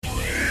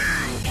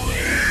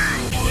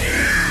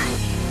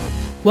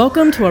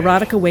Welcome to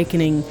Erotic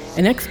Awakening,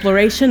 an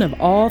exploration of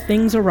all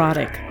things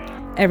erotic.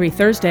 Every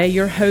Thursday,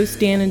 your hosts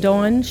Dan and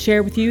Dawn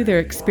share with you their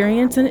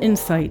experience and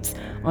insights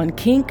on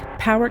kink,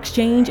 power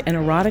exchange, and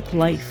erotic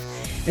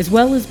life, as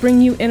well as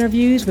bring you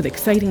interviews with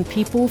exciting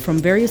people from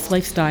various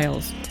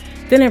lifestyles.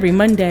 Then every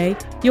Monday,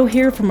 you'll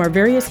hear from our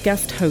various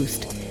guest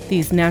hosts.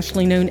 These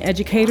nationally known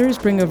educators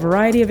bring a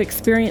variety of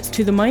experience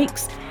to the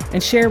mics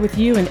and share with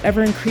you an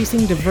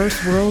ever-increasing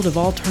diverse world of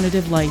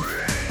alternative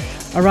life.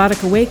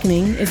 Erotic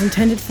Awakening is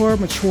intended for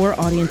mature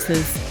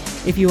audiences.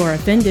 If you are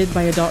offended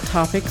by adult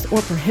topics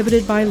or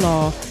prohibited by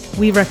law,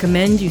 we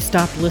recommend you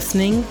stop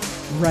listening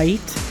right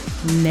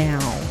now.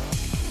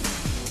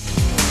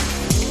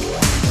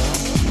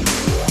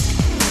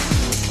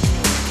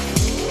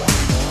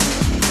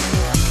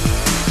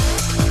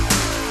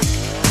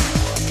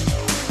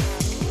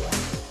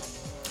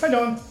 Hi,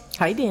 Dawn.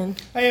 Hi, Dan.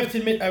 I have to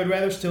admit, I would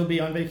rather still be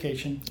on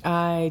vacation.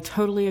 I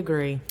totally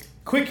agree.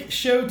 Quick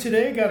show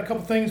today. Got a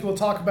couple things we'll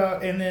talk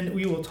about, and then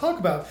we will talk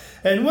about.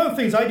 And one of the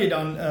things I did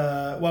on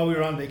while we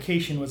were on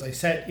vacation was I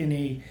sat in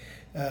a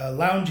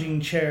lounging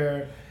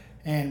chair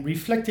and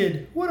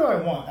reflected, what do I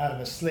want out of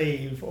a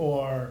slave,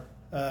 or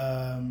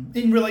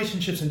in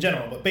relationships in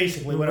general, but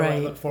basically what do I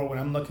look for when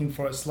I'm looking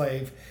for a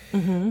slave.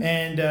 Mm-hmm.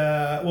 And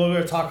we're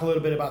going to talk a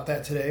little bit about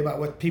that today, about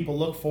what people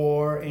look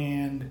for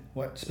and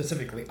what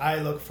specifically I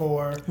look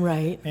for.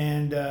 Right.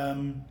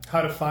 And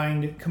how to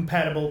find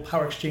compatible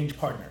power exchange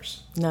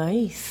partners.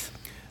 Nice.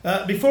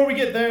 Before we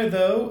get there,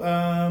 though,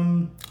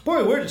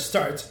 boy, where to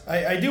start?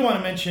 I do want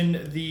to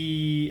mention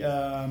the...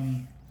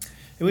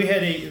 we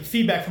had a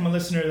feedback from a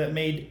listener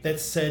that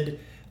said...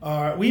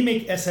 we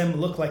make SM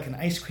look like an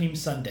ice cream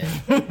sundae.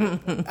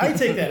 I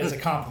take that as a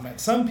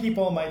compliment. Some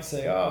people might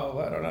say, oh,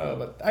 I don't know,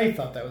 but I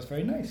thought that was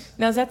very nice.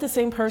 Now, is that the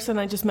same person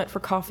I just met for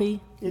coffee?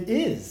 It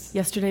is.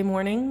 Yesterday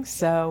morning.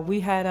 So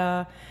we had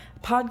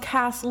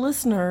podcast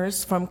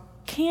listeners from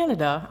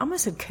Canada. I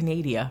almost said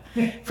Canada.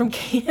 From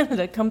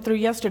Canada come through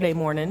yesterday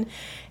morning.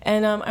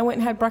 And I went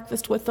and had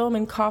breakfast with them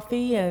and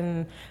coffee,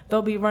 and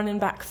they'll be running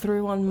back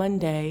through on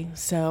Monday.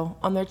 So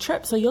on their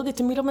trip. So you'll get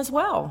to meet them as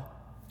well.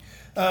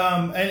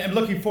 And I'm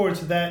looking forward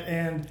to that,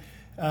 and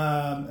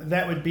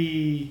that would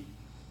be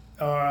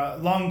our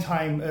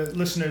longtime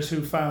listeners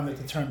who found that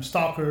the term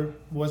stalker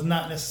was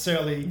not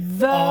necessarily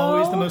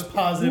always the most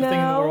positive thing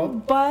in the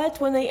world.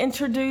 But when they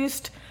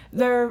introduced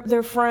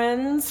their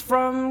friends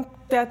from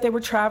that they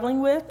were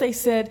traveling with, they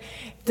said,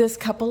 this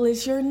couple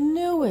is your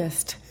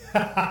newest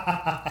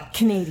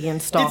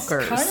Canadian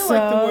stalkers. It's kind of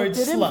like the word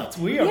slut.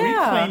 We are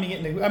reclaiming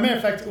it. As a matter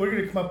of fact, we're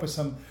going to come up with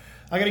some...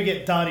 I got to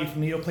get Dottie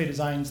from Needleplay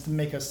Designs to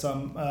make us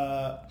some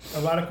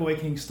Erotic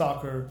Awakening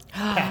stalker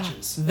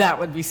patches. That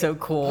would be so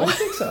cool. I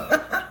think so.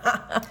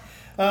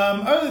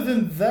 Other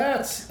than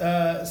that,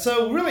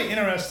 so really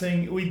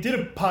interesting. We did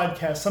a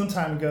podcast some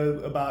time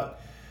ago about,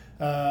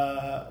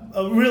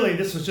 really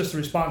this was just a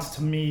response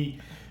to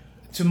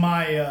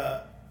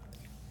my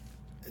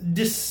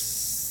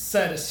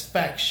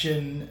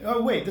dissatisfaction.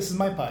 Oh wait, this is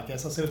my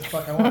podcast. I'll say what the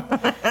fuck I want.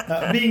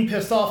 Being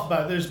pissed off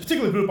about it. There's a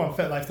particular group on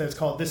FetLife that's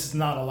called "This Is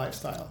Not a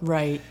Lifestyle."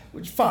 Right.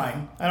 Which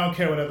fine. I don't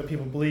care what other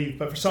people believe,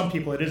 but for some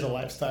people it is a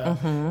lifestyle.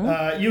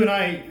 Mm-hmm. You and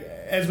I,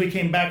 as we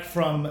came back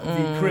from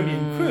the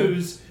Caribbean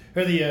cruise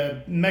or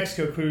the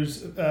Mexico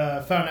cruise,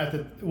 found out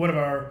that one of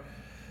our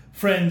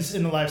friends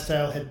in the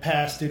lifestyle had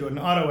passed due to an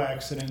auto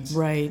accident.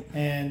 Right.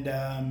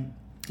 And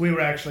we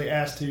were actually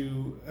asked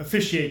to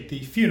officiate the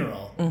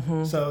funeral.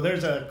 Mm-hmm. So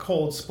there's a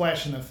cold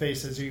splash in the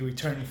face as you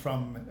return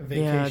from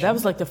vacation. Yeah, that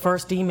was like the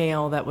first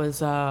email that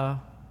was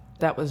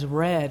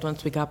read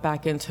once we got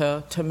back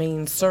into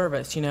main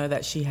service,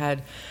 that she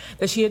had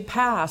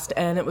passed,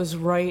 and it was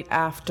right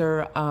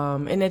after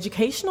an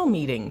educational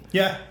meeting.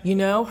 Yeah.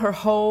 Her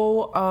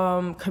whole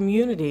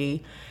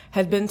community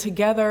had been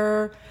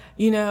together,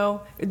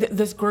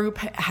 this group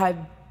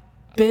had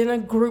been a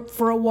group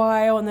for a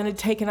while and then had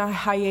taken a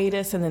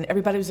hiatus, and then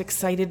everybody was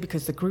excited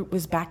because the group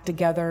was back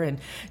together and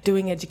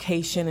doing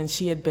education, and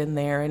she had been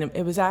there, and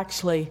it was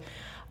actually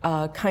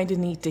kind of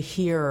neat to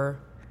hear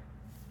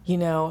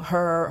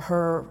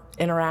her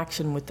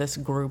interaction with this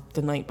group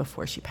the night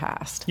before she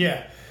passed.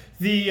 Yeah.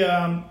 The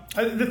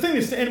thing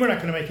is, and we're not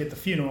going to make it the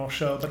funeral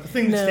show, but the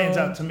thing that stands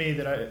out to me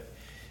that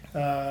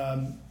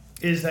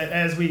is that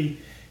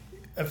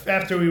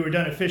after we were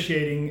done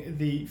officiating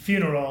the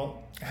funeral,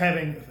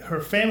 having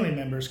her family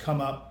members come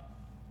up,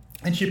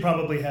 and she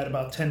probably had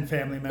about 10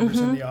 family members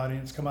in the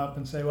audience come up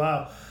and say,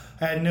 wow,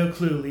 I had no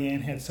clue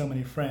Leanne had so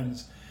many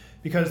friends.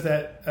 Because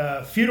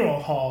that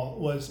funeral hall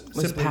was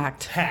simply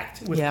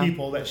packed with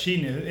people that she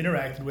knew,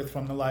 interacted with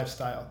from the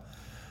lifestyle.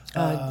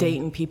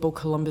 Dayton people,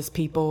 Columbus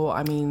people.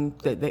 I mean,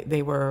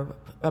 they were,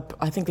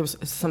 I think there was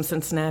some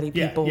Cincinnati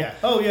people. Yeah.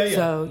 Oh, yeah.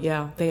 So,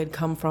 they had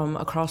come from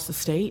across the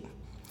state.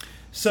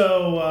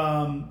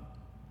 So,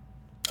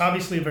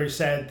 obviously a very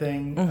sad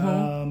thing,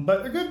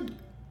 but a good,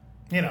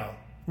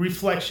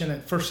 reflection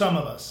that for some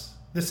of us,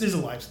 this is a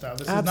lifestyle.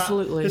 This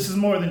Absolutely. This is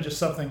more than just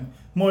something,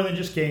 more than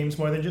just games,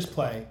 more than just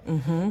play.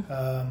 Mm-hmm.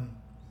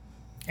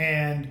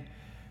 And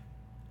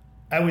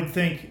I would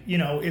think,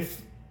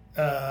 if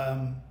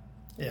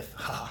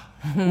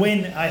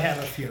when I have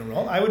a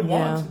funeral, I would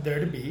want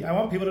I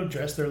want people to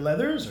dress their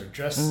leathers or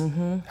dress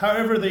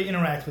however they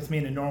interact with me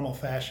in a normal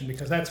fashion,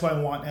 because that's what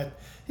I want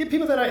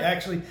people that I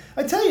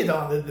tell you,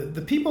 Dawn,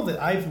 the people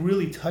that I've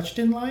really touched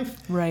in life,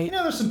 right? You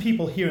know, there's some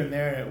people here and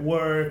there at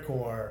work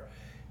or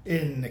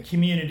in the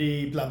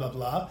community, blah, blah,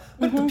 blah.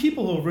 But the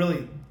people who have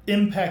really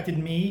impacted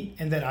me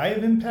and that I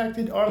have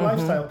impacted are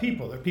lifestyle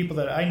people. They're people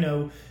that I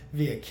know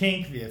via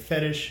kink, via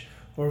fetish,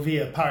 or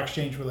via power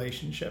exchange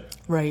relationship.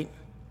 Right.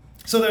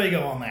 So there you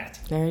go on that.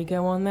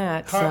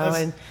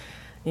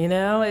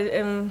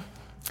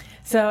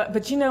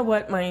 But you know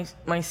what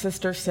my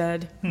sister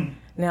said?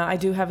 Now, I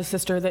do have a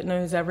sister that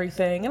knows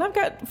everything, and I've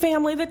got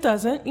family that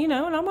doesn't, and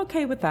I'm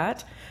okay with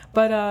that.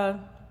 But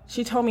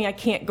she told me I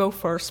can't go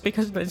first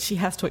because then she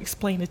has to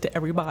explain it to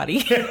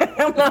everybody.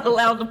 I'm not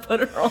allowed to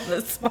put her on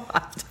the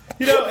spot.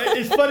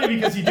 It's funny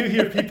because you do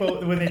hear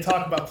people, when they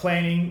talk about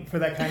planning for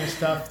that kind of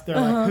stuff, they're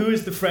like, who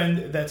is the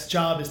friend that's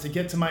job is to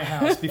get to my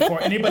house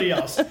before anybody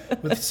else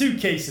with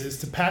suitcases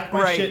to pack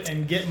my shit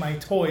and get my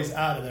toys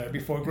out of there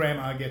before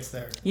grandma gets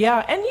there.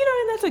 Yeah, and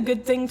that's a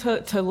good thing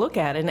to look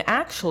at. And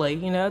actually,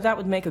 that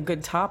would make a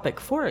good topic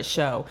for a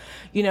show.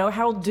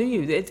 How do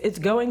you, it's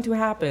going to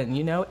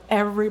happen,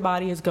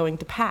 everybody is going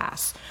to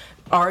pass.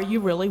 Are you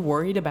really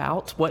worried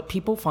about what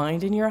people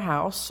find in your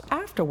house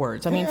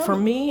afterwards? I mean, for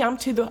me, I'm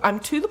to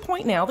the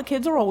point now. The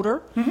kids are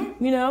older,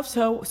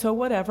 so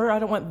whatever. I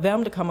don't want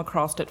them to come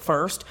across it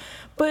first,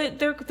 but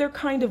they're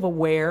kind of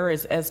aware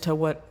as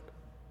to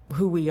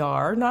who we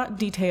are. Not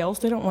details.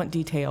 They don't want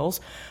details,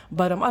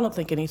 but I don't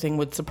think anything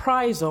would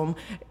surprise them.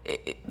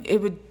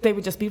 They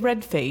would just be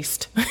red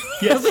faced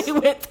as they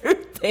went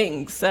through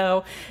things.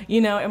 So,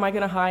 am I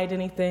going to hide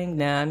anything?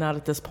 Nah, not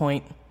at this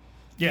point.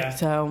 Yeah.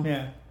 So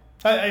yeah.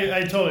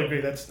 I totally agree.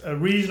 That's a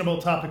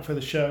reasonable topic for the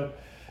show,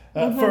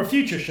 for a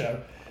future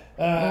show.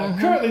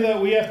 Currently,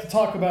 though, we have to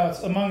talk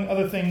about, among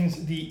other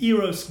things, the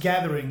Eros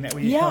gathering that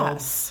we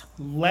held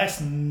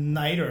last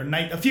night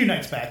a few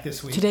nights back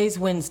this week. Today's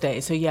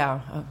Wednesday, so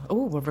yeah.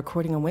 We're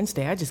recording on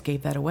Wednesday. I just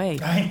gave that away.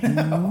 I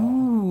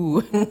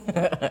know.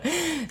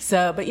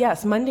 So, but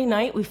yes, Monday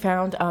night we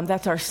found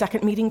that's our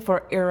second meeting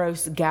for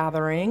Eros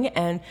Gathering,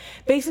 and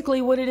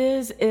basically what it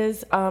is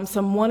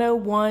some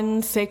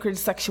 101 sacred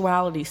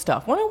sexuality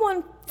stuff.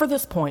 101 for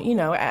this point,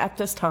 at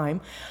this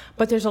time.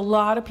 But there's a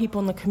lot of people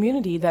in the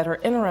community that are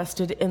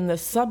interested in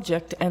this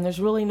subject, and there's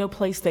really no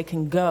place they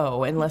can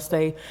go unless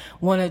they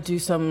want to do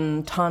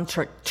some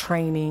tantric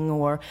training,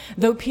 or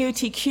though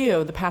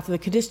POTQ, the Path of the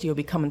Cadistia, will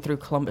be coming through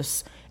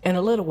Columbus in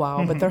a little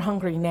while, but they're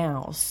hungry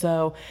now.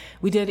 So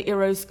we did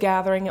Eros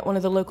Gathering at one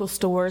of the local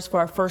stores for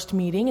our first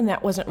meeting, and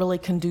that wasn't really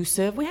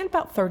conducive. We had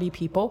about 30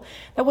 people.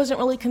 That wasn't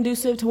really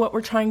conducive to what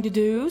we're trying to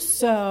do,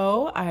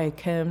 so I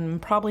can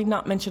probably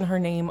not mention her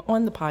name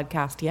on the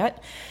podcast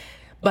yet.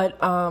 But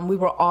we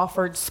were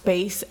offered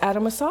space at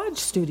a massage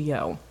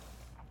studio.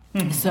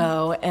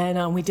 So,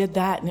 and we did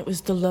that, and it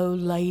was the low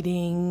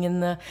lighting,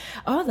 and the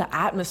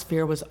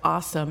atmosphere was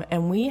awesome.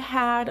 And we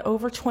had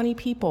over 20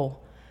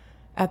 people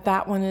at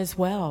that one as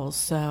well.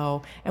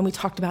 So, and we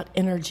talked about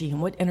energy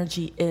and what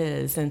energy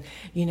is, and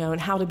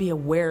and how to be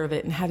aware of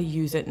it, and how to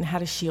use it, and how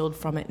to shield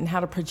from it, and how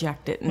to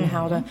project it, and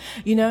how to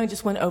and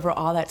just went over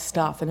all that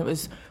stuff. And it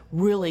was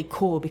really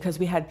cool because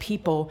we had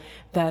people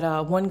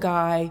that one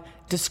guy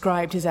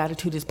described his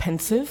attitude as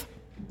pensive.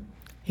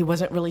 He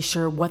wasn't really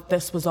sure what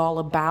this was all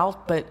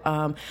about, but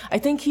I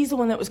think he's the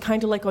one that was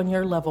kind of like on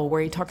your level,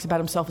 where he talks about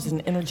himself as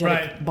an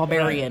energetic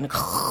barbarian.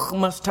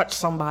 Must touch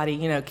somebody,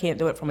 can't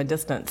do it from a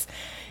distance.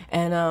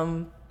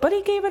 And but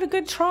he gave it a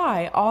good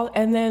try.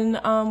 And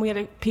then we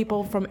had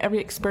people from every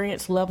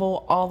experience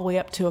level all the way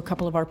up to a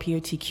couple of our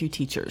POTQ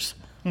teachers.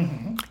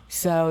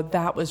 So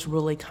that was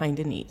really kind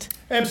of neat.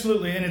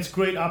 Absolutely, and it's a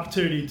great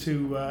opportunity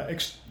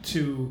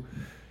to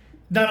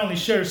not only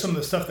share some of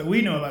the stuff that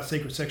we know about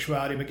sacred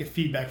sexuality, but get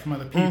feedback from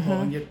other people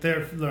and get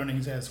their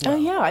learnings as well. Oh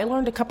yeah, I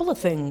learned a couple of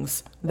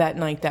things that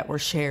night that were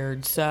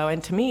shared. So,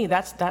 and to me,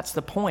 that's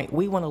the point.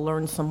 We want to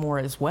learn some more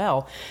as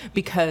well,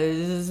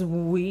 because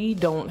we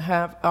don't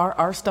have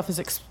our stuff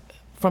is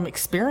from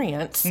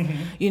experience,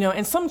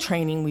 and some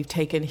training we've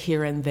taken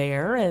here and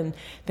there and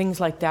things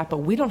like that, but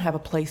we don't have a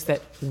place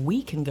that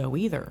we can go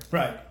either.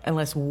 Right.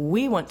 Unless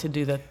we want to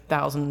do the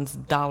thousands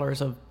of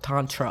dollars of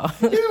tantra.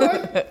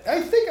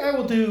 I think I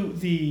will do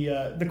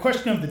the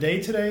question of the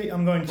day today.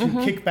 I'm going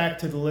to kick back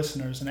to the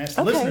listeners and ask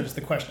the listeners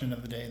the question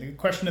of the day. The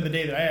question of the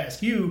day that I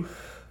ask you,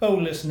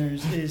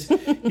 listeners, is,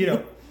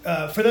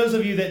 for those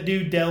of you that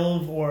do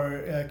delve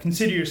or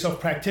consider yourself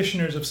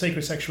practitioners of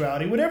sacred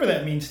sexuality, whatever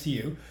that means to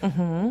you,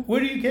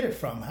 where do you get it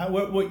from?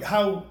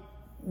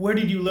 Where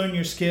did you learn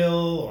your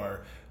skill,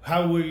 or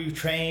how were you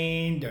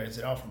trained, or is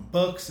it all from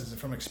books? Is it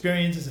from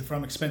experience? Is it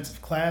from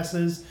expensive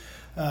classes?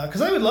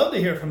 Because I would love to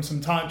hear from some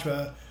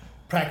Tantra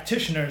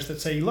practitioners that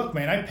say, look,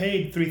 man, I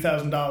paid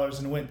 $3,000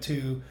 and went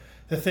to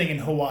the thing in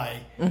Hawaii,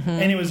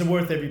 and it was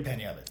worth every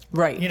penny of it.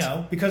 Right.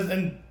 Because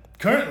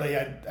currently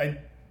I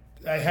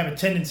have a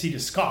tendency to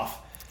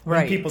scoff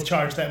when people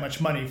charge that much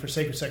money for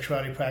sacred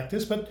sexuality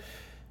practice. But,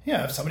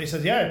 if somebody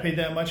says, I paid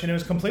that much and it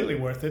was completely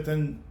worth it,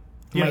 then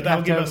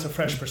that'll give us a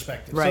fresh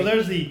perspective. Right. So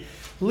there's the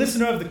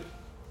listener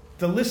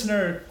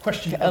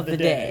question of the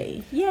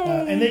day.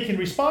 Yay! And they can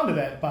respond to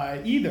that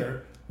by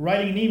either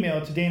writing an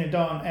email to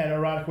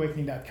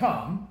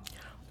DanaDawn@eroticawakening.com,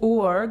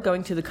 or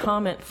going to the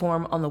comment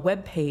form on the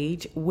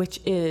webpage,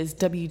 which is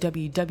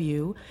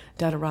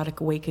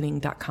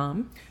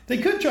www.eroticawakening.com. They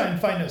could try and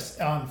find us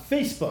on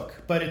Facebook,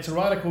 but it's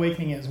Erotic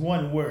Awakening as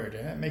one word,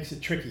 and that makes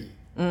it tricky.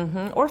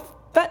 Or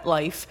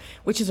FetLife,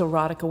 which is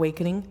Erotic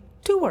Awakening,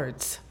 2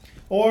 words.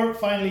 Or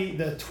finally,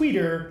 the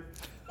tweeter,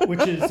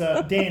 which is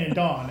Dan and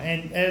Dawn.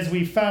 And as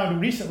we found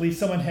recently,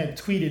 someone had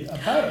tweeted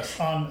about us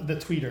on the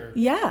tweeter.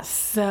 Yes.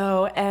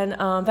 So, and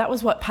that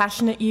was what,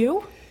 Passionate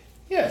You?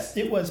 Yes,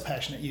 it was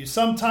Passionate You.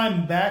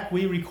 Sometime back,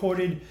 we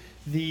recorded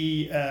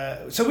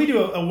so we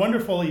do a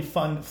wonderfully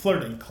fun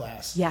flirting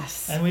class.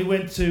 Yes. And we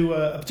went to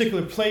a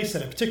particular place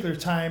at a particular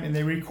time, and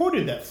they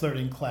recorded that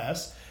flirting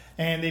class,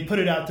 and they put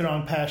it out there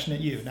on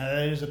Passionate You. Now,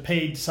 that is a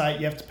paid site.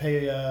 You have to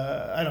pay,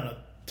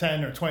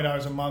 $10 or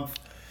 $20 a month.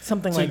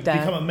 Something like that. To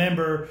become a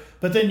member.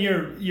 But then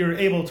you're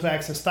able to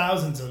access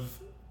thousands of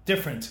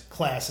different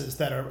classes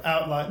that are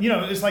outlined.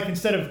 It's like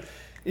instead of...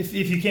 If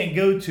you can't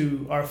go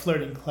to our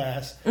flirting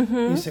class,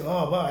 you say,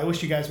 oh, well, I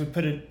wish you guys would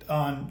put it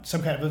on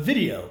some kind of a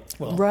video.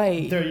 Well,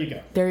 right. There you go.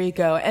 There you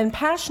go. And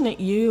Passionate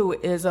You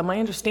is, my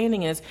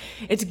understanding is,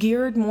 it's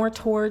geared more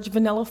towards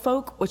vanilla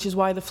folk, which is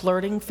why the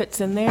flirting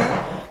fits in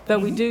there. Though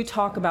we do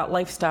talk about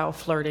lifestyle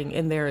flirting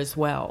in there as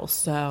well.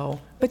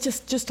 So, but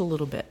just a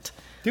little bit.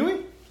 Do we?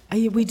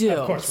 We do.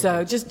 Of course so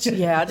we do. just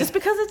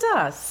because it's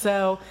us.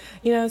 So,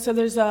 so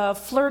there's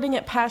flirting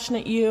at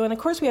Passionate You. And of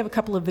course we have a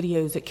couple of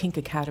videos at Kink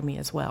Academy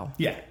as well.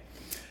 Yeah.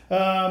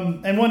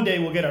 And one day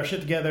we'll get our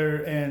shit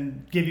together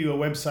and give you a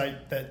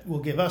website that will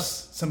give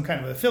us some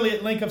kind of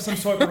affiliate link of some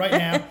sort. But right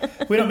now,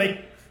 we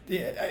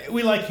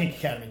like Kink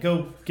Academy.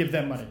 Go give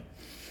them money.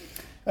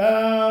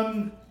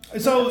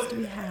 So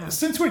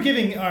since we're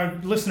giving our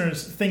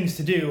listeners things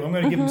to do, I'm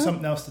going to give them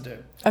something else to do.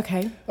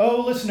 Okay.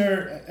 Oh,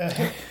 listener...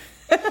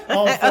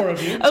 all 4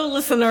 of you. Oh,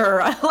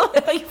 listener. I love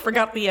how you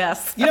forgot the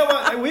S. You know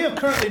what? We have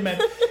currently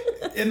met,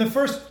 in the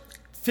first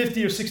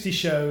 50 or 60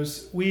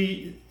 shows,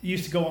 we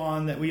used to go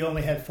on that we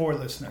only had 4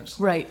 listeners.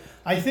 Right.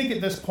 I think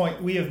at this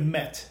point we have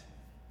met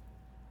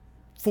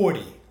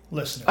 40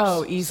 listeners.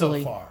 Oh,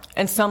 easily. So far.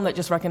 And some that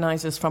just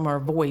recognize us from our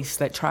voice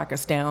that track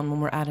us down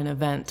when we're at an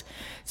event.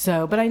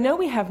 So, but I know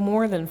we have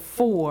more than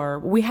 4.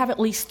 We have at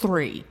least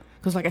 3.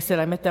 Because like I said,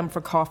 I met them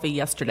for coffee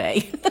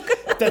yesterday.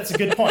 That's a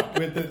good point.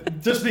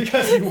 Just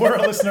because you were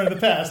a listener in the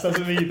past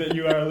doesn't mean that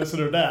you are a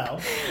listener now.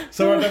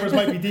 So our numbers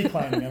might be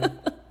declining. I'm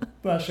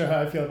not sure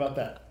how I feel about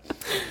that.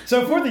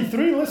 So for the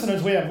 3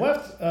 listeners we have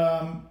left,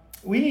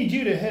 we need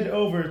you to head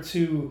over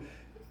to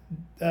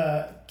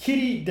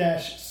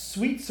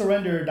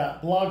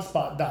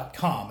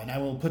kitty-sweetsurrender.blogspot.com, and I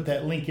will put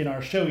that link in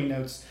our showy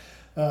notes.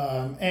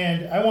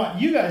 And I want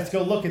you guys to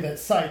go look at that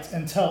site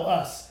and tell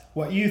us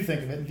what you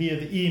think of it via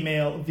the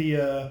email,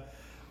 via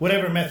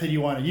whatever method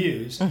you want to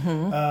use.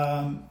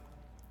 I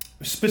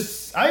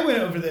went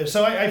over there.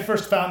 So I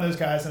first found those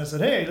guys and I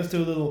said, hey, let's do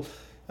a little,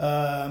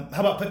 how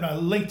about putting a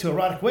link to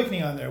Erotic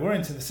Awakening on there? We're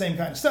into the same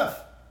kind of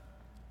stuff.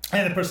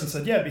 And the person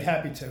said, yeah, I'd be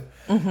happy to.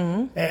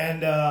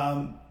 And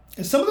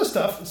some of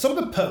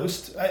the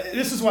posts,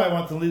 this is why I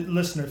want the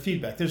listener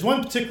feedback. There's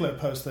one particular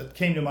post that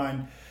came to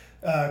mind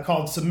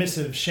called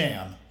Submissive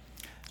Sham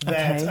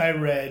that I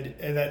read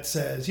that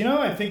says,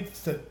 I think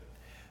that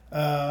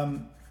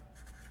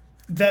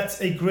that's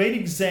a great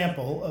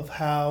example of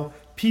how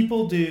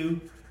people do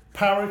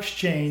power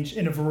exchange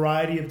in a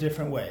variety of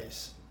different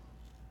ways.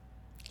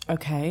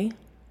 Okay.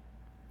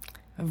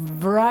 A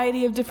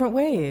variety of different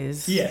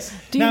ways. Yes.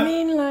 Do you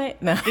mean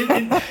like... No.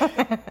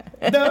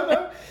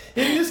 No.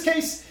 In this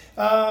case,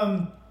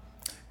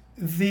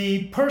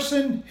 the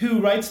person who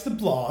writes the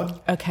blog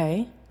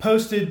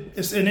posted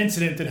an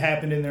incident that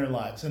happened in their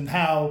lives and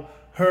how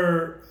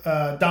her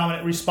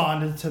dominant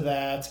responded to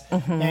that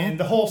and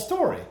the whole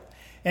story.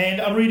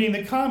 And I'm reading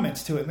the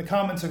comments to it, and the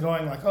comments are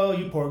going like, oh,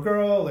 you poor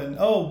girl, and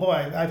oh,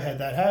 boy, I've had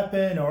that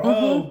happen, or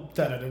oh,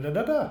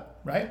 da-da-da-da-da-da,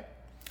 right?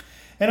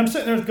 And I'm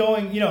sitting there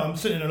going, I'm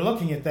sitting there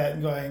looking at that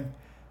and going,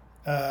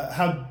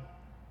 how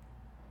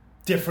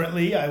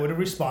differently I would have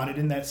responded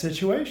in that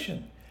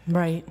situation.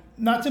 Right.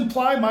 Not to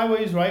imply my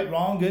way is right,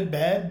 wrong, good,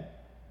 bad,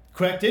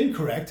 correct,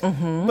 incorrect,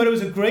 but it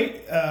was a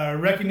great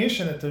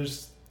recognition that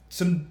there's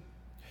some,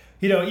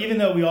 even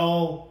though we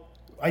all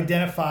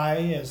identify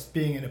as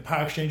being in a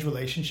power exchange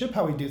relationship,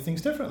 how we do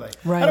things differently.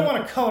 Right. I don't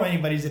want to color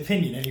anybody's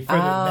opinion any further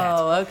than that.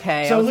 Oh,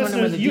 okay. So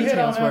listeners, you head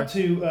on out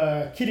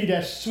to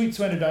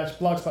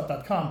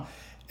kitty-sweetsurrender.blogspot.com,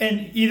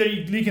 and either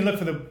you can look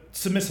for the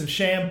Submissive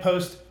Sham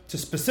post to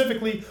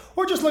specifically,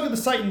 or just look at the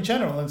site in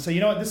general and say,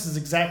 this is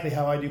exactly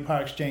how I do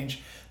power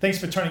exchange. Thanks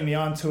for turning me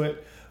on to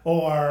it.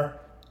 Or,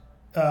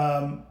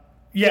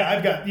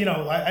 I've got,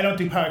 I don't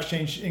do power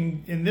exchange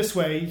in this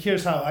way.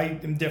 Here's how I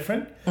am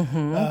different.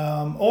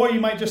 Or you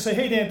might just say,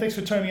 hey, Dan, thanks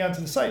for turning me on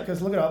to the site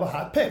because look at all the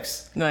hot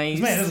pics. Nice.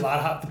 Man, there's a lot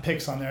of hot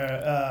pics on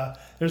there.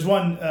 There's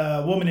one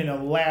woman in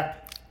a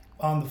lap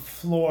on the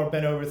floor,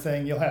 bent over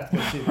thing. You'll have to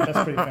go see it.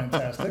 That's pretty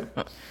fantastic.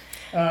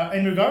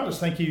 And regardless,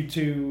 thank you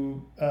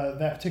to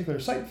that particular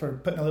site for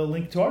putting a little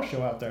link to our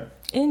show out there.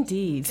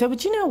 Indeed. So,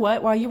 but you know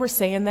what? While you were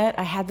saying that,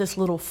 I had this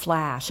little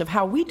flash of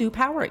how we do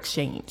Power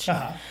Exchange.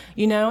 Uh-huh.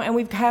 And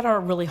we've had our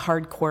really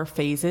hardcore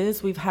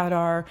phases. We've had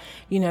our,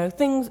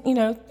 things,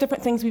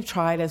 different things we've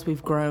tried as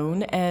we've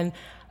grown. And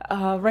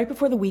right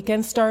before the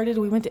weekend started,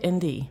 we went to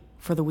Indy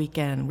for the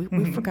weekend.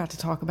 We forgot to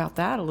talk about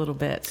that a little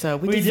bit. So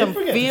we did some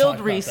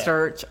field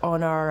research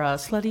on our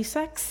slutty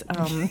sex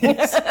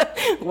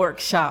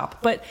workshop.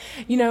 But,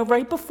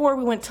 right before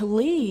we went to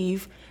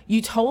leave,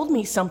 you told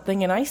me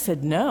something and I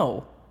said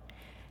no.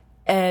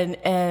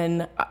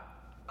 And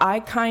I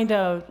kind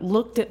of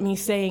looked at me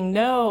saying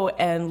no,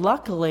 and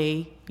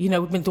luckily,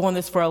 we've been doing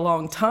this for a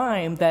long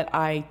time, that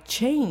I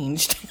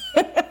changed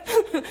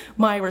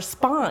my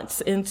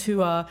response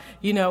into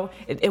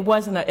it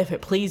wasn't a if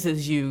it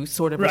pleases you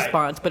sort of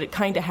response, but it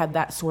kind of had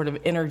that sort of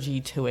energy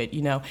to it.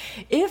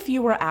 If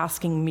you were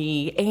asking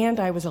me and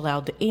I was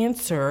allowed to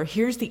answer,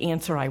 here's the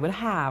answer I would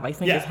have, I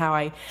think is how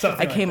I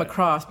came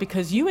across,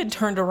 because you had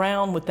turned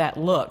around with that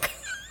look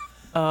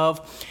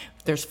of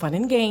there's fun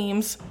and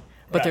games,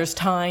 but there's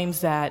times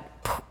that,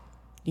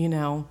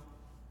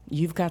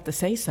 you've got the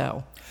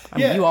say-so. I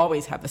mean, you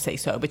always have the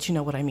say-so, but you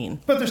know what I mean.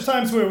 But there's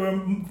times where we're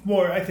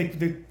more, I think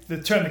the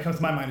term that comes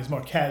to my mind is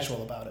more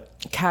casual about it.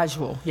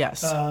 Casual,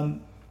 yes. And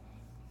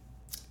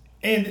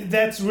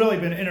that's really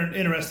been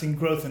interesting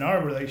growth in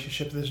our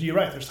relationship. You're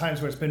right, there's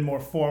times where it's been more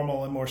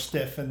formal and more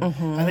stiff. And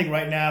I think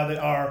right now that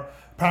our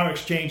Power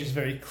Exchange is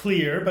very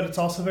clear, but it's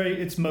also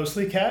it's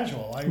mostly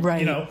casual.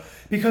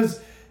 Because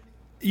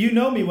you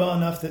know me well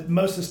enough that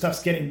most of the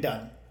stuff's getting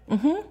done.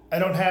 Mm-hmm. I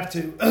don't have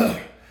to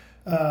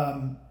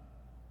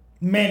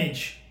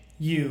manage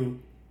you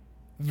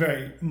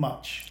very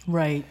much.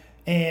 Right.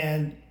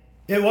 And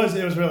it was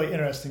really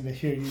interesting to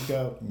hear you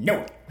go,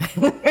 no.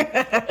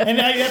 And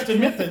I have to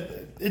admit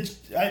that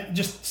I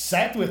just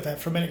sat with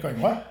that for a minute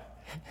going, what?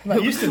 I'm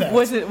not used to that.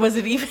 Was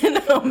it even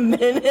a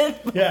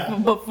minute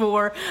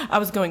before I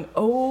was going,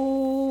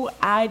 oh,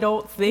 I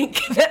don't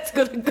think that's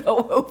going to go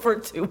over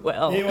too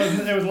well. It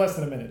was less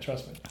than a minute,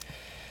 trust me.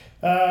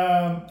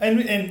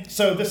 And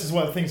so this is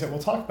one of the things that we'll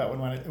talk about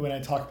when I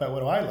talk about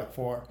what do I look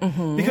for.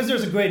 Mm-hmm. Because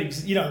there's a great,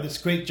 this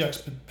great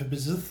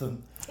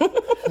juxtaposition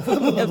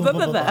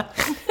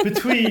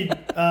between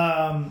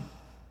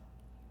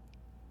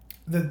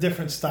the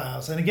different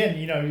styles. And again,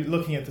 you're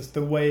looking at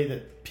the way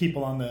that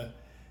people on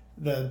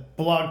the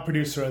blog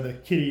producer of the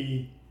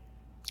Kitty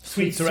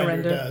Sweet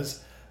Surrender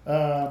does.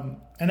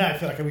 And now I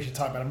feel like we should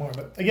talk about it more.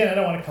 But again, I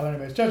don't want to color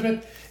anybody's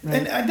judgment. Right.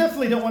 And I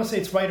definitely don't want to say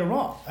it's right or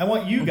wrong. I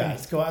want you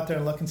guys to go out there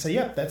and look and say,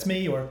 yep, that's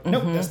me, or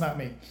nope, that's not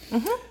me.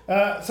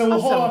 Mm-hmm. So we'll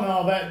hold on to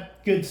all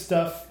that good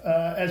stuff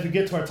as we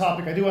get to our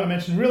topic. I do want to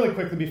mention really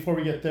quickly before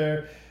we get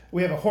there,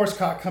 we have a horse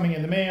cock coming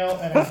in the mail,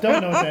 and I don't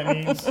know what that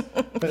means,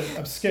 but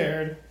I'm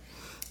scared.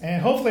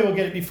 And hopefully we'll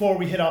get it before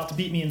we head off to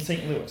Beat Me in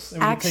St. Louis.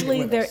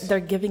 Actually, they're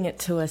giving it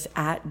to us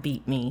at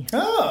Beat Me.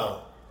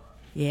 Oh.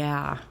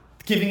 Yeah.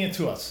 Giving it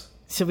to us.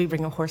 Should we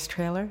bring a horse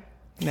trailer?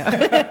 No.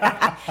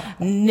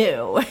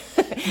 No.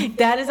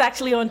 That is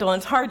actually on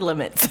Dawn's hard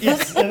limits.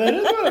 Yes, and that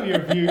is one of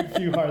your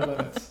few hard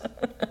limits.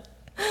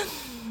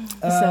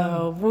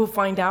 So we'll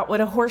find out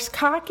what a horse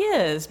cock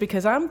is,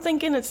 because I'm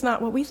thinking it's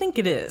not what we think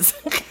it is.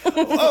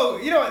 Oh,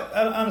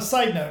 on a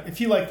side note,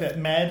 if you like that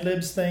Mad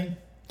Libs thing.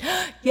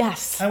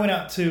 Yes. I went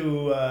out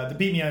to the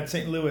Beat Me out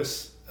St.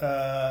 Louis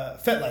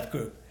FetLife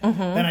group,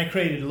 and I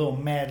created a little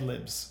Mad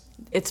Libs.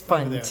 It's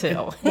fun,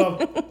 too.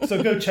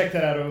 So go check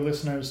that out, our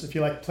listeners, if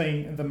you like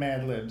playing the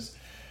Mad Libs.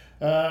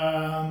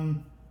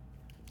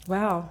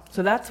 Wow.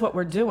 So that's what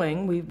we're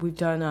doing. We've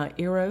done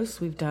Eros,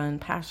 we've done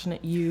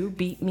Passionate You,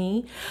 Beat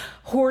Me,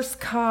 Horse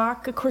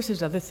Cock. Of course,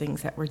 there's other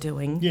things that we're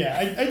doing.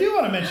 Yeah, I do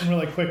want to mention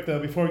really quick, though,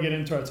 before we get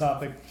into our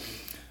topic,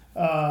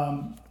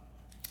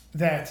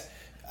 that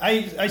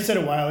I said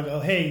a while ago,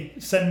 hey,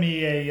 send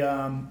me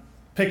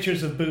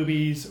pictures of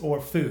boobies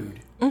or food.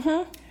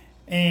 Mm-hmm.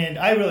 And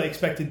I really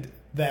expected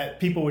that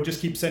people would just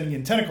keep sending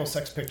in tentacle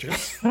sex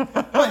pictures.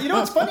 But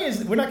what's funny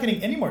is we're not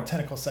getting any more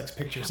tentacle sex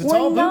pictures. It's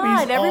all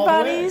boobies.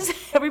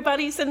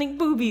 Everybody's sending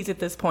boobies at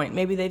this point.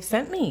 Maybe they've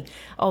sent me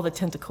all the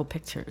tentacle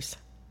pictures.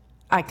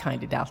 I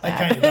kind of doubt that. I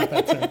kind of doubt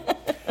that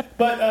too.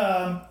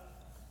 But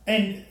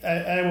and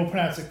I will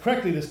pronounce it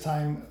correctly this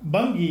time.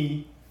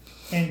 Bungie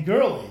and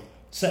Girly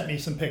sent me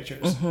some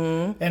pictures,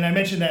 and I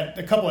mentioned that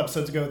a couple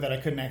episodes ago that I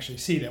couldn't actually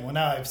see them. Well,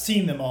 now I've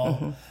seen them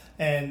all.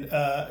 And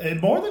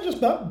more than just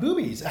about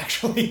boobies,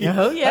 actually.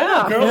 Oh,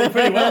 yeah. I know Girly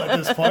pretty well at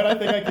this point. I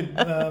think I could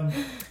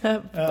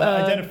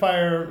identify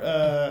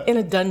her... in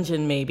a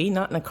dungeon, maybe,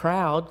 not in a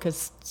crowd,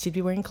 because she'd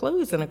be wearing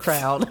clothes in a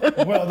crowd.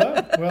 Well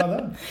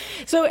done.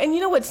 So, and you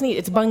know what's neat?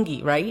 It's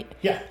Bungie, right?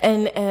 Yeah.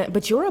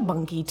 But you're a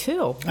Bungie,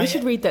 too. We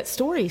should read that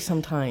story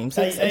sometimes.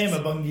 I am a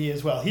Bungie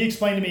as well. He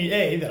explained to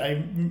me, that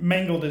I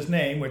mangled his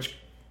name, which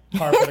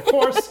par for the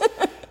course.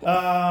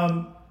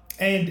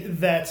 And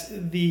that's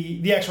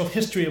the actual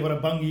history of what a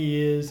bungie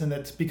is, and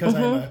that's because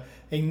I'm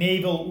a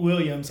naval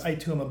Williams, I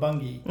too am a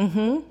bungie.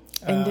 Mm-hmm.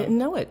 And didn't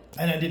know it.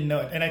 And I didn't know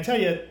it. And I tell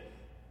you,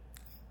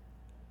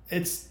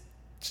 it's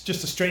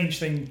just a strange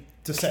thing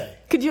to say.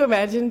 Could you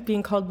imagine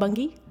being called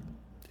Bungie?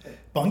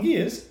 Bungie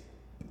is.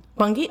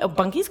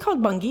 Bungie's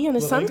called Bungie, and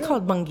his son's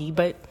called Bungie.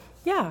 But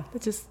yeah,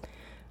 it's just,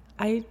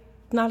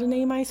 not a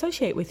name I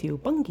associate with you.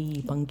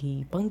 Bungie.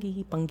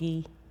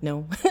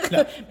 No.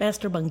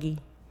 Master Bungie.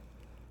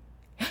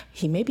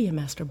 He may be a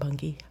Master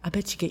Bungie. I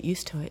bet you get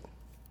used to it.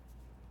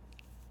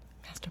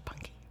 Master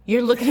Bungie.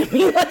 You're looking at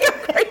me like I'm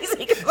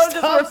crazy.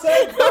 Stop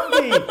saying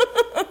Bungie.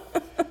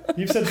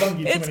 You've said Bungie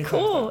too many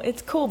times.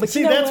 It's cool. But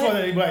see, that's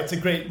why it's a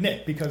great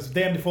nit, because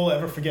damned if we'll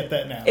ever forget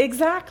that now.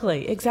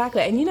 Exactly.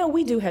 And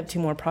we do have 2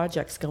 more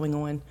projects going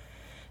on.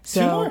 So,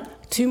 2 more?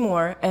 2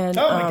 more. And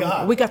oh my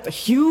God. We got the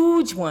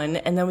huge one,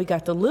 and then we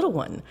got the little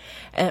one.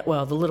 And,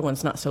 well, the little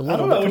one's not so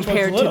little, but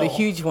compared to the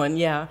huge one,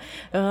 yeah.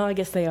 I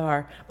guess they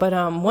are. But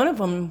one of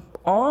them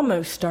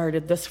almost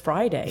started this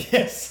Friday.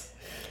 Yes.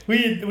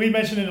 We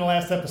mentioned in the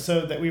last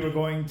episode that we were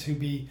going to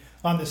be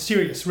on the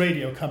Sirius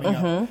Radio coming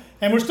up.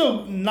 And we're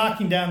still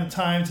knocking down the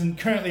times, and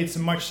currently it's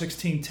March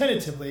 16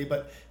 tentatively.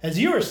 But as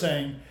you were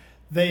saying,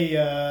 they,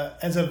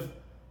 as of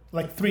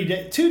like 1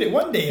 day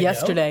ago.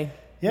 Yesterday.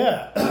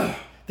 Yeah.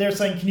 They're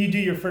saying, can you do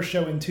your first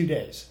show in 2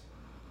 days?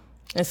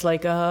 It's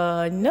like,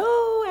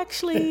 no,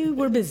 actually,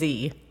 we're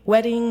busy.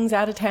 Weddings,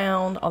 out of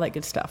town, all that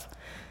good stuff.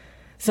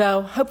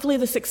 So hopefully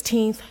the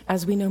 16th,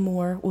 as we know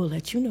more, we'll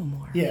let you know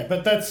more. Yeah,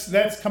 but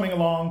that's coming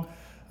along.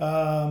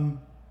 And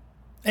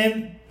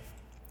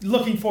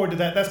looking forward to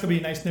that. That's going to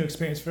be a nice new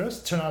experience for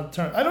us. Turn.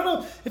 I don't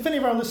know if any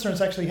of our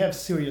listeners actually have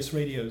Sirius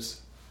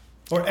radios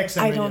or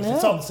XM radios. Don't know.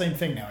 It's all the same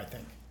thing now, I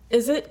think.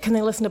 Is it? Can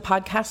they listen to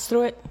podcasts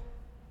through it?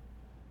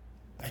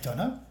 I don't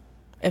know.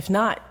 If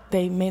not,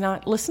 they may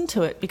not listen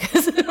to it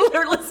because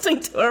they're listening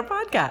to our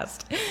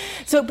podcast.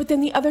 So, but then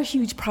the other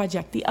huge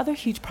project,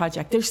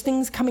 there's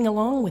things coming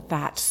along with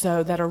that,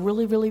 so that are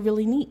really, really,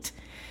 really neat.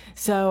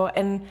 So,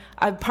 and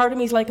part of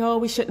me is like,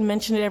 we shouldn't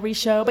mention it every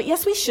show, but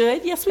yes, we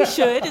should.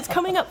 It's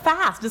coming up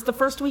fast. It's the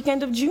first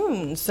weekend of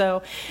June.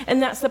 So,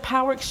 and that's the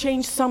Power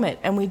Exchange Summit.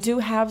 And we do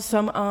have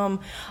some,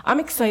 I'm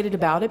excited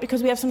about it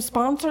because we have some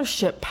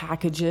sponsorship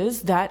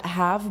packages that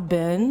have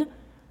been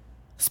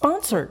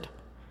sponsored.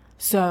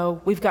 So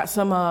we've got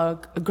some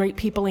great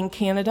people in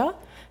Canada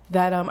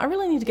that I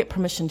really need to get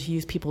permission to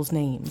use people's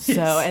names.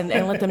 So and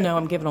let them know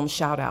I'm giving them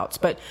shout outs.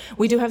 But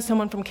we do have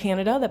someone from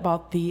Canada that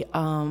bought the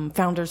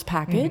Founders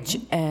Package,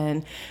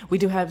 and we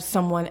do have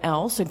someone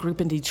else, a group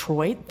in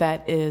Detroit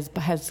that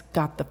has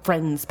got the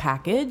Friends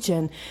Package,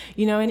 and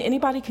and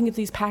anybody can get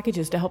these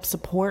packages to help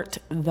support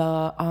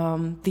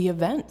the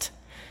event.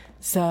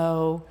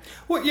 So,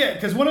 well, yeah,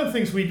 because one of the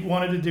things we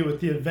wanted to do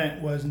with the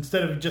event was,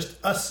 instead of just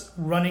us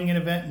running an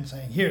event and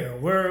saying,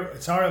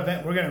 it's our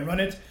event, we're going to run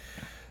it,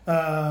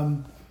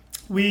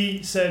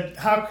 we said,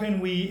 how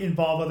can we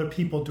involve other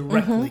people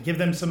directly? Give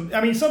them some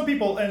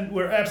people, and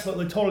we're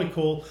absolutely totally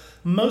cool.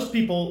 Most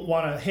people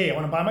want to, I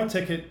want to buy my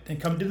ticket and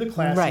come to the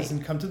classes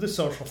and come to the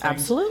social things.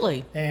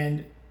 Absolutely.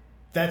 And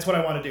that's what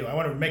I want to do. I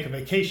want to make a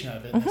vacation out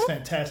of it. It's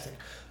fantastic.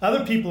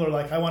 Other people are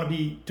like, I want to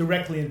be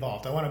directly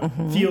involved. I want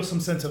to feel some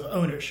sense of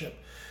ownership.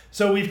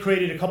 So we've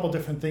created a couple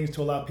different things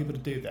to allow people to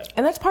do that.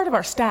 And that's part of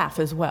our staff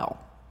as well.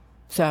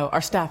 So our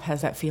staff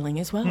has that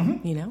feeling as well,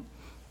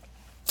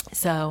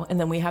 So, and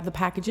then we have the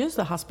packages,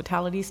 the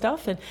hospitality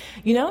stuff, and,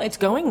 it's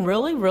going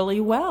really,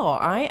 really well.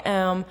 I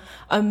am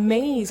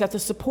amazed at the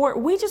support.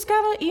 We just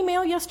got an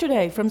email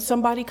yesterday from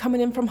somebody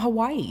coming in from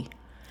Hawaii.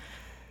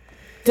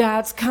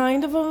 That's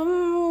kind of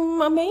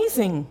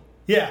amazing.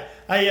 Yeah,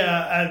 I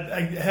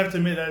have to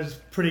admit I was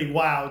pretty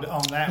wowed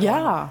on that one.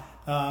 Yeah.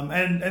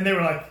 And they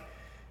were like,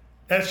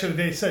 actually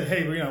they said,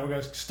 hey, we're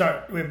going to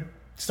start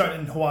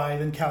in Hawaii,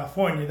 then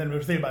California, then we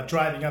were thinking about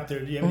driving up there.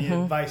 Do you have any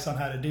advice on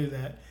how to do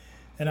that?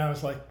 And I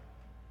was like,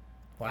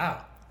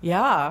 wow.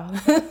 Yeah.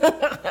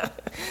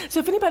 So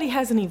if anybody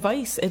has any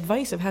advice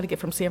of how to get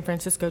from San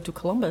Francisco to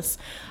Columbus,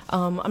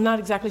 I'm not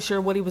exactly sure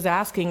what he was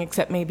asking,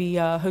 except maybe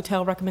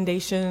hotel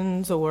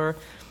recommendations or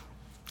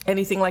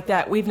anything like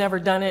that. We've never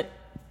done it.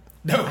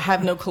 No. I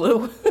have no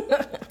clue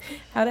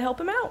how to help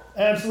him out.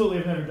 Absolutely,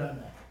 I've never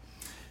done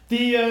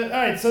that.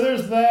 All right, so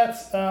there's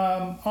that.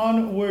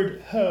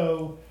 Onward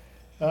Ho.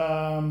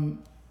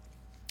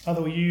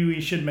 Although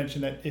we should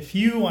mention that if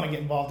you want to get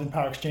involved in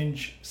Power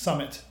Exchange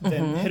Summit,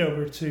 then head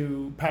over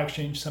to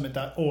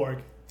powerexchangesummit.org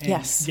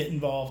and get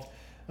involved.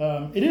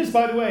 It is,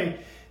 by the way,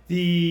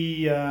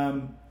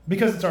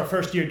 because it's our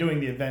first year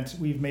doing the event,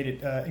 we've made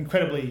it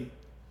incredibly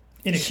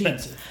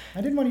inexpensive. Cheap.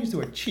 I didn't want to use the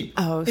word cheap.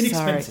 Oh,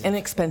 sorry.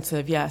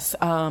 Inexpensive, yes.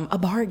 A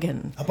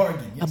bargain. A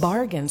bargain, yes. A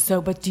bargain.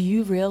 So, but do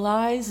you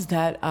realize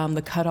that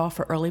the cutoff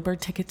for early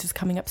bird tickets is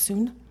coming up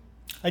soon?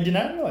 I did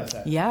not realize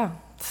that. Yeah.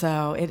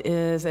 So it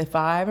is, if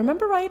I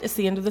remember right, it's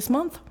the end of this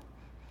month.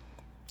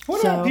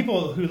 What about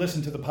people who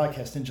listen to the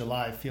podcast in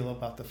July feel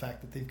about the fact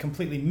that they've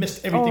completely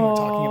missed everything we're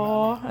talking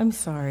about now? I'm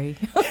sorry.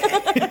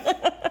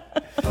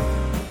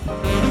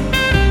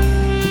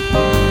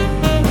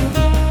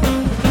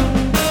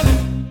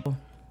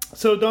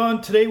 So,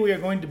 Dawn, today we are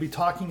going to be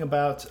talking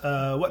about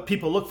what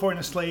people look for in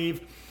a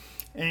slave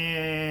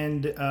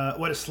and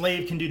what a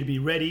slave can do to be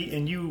ready.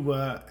 And you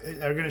are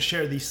going to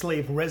share the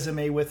slave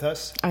resume with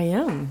us. I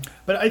am.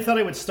 But I thought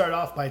I would start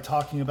off by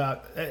talking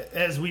about,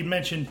 as we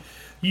mentioned,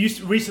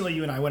 recently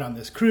you and I went on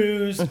this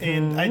cruise,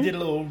 and I did a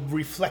little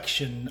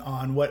reflection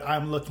on what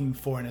I'm looking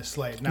for in a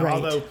slave. Now,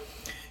 although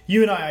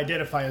you and I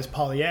identify as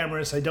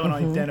polyamorous, I don't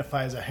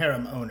identify as a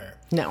harem owner.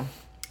 No.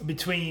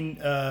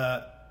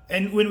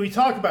 And when we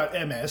talk about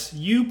MS,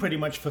 you pretty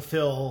much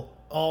fulfill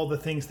all the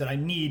things that I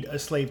need a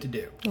slave to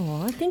do.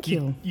 Oh, thank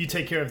you. You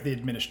take care of the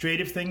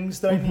administrative things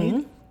that I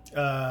need.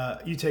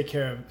 You take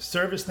care of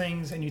service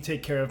things, and you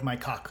take care of my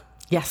cock.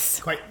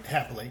 Yes. Quite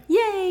happily.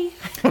 Yay!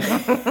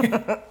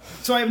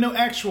 So I have no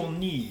actual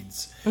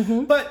needs.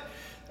 But,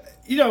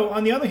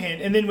 on the other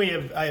hand, and then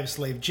I have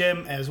slave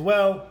Jim as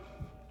well,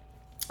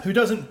 who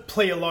doesn't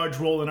play a large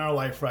role in our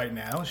life right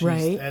now.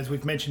 She's, as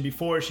we've mentioned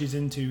before, she's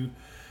into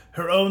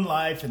her own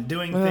life and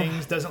doing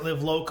things, doesn't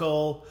live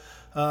local.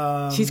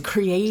 She's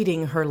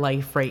creating her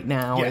life right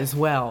now as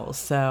well.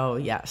 So,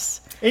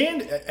 yes.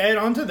 And add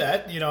on to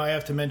that, I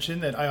have to mention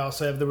that I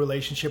also have the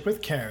relationship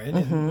with Karen.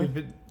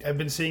 And I've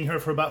been seeing her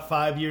for about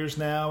 5 years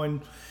now.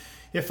 And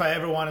if I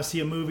ever want to see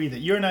a movie that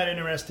you're not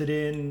interested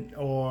in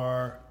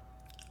or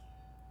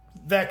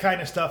that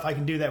kind of stuff, I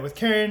can do that with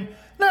Karen.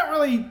 Not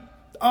really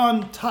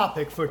on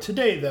topic for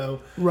today,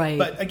 though. Right.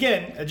 But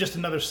again, just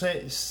another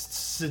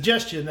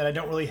suggestion that I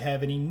don't really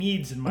have any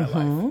needs in my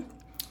life.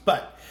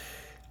 But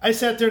I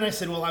sat there and I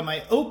said, well, am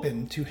I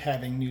open to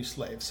having new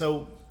slaves?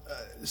 So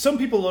some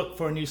people look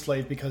for a new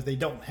slave because they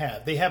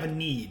have a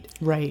need.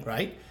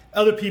 Right?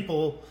 Other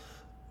people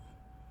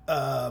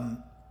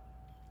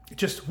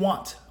just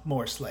want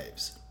more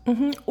slaves.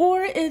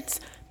 Or it's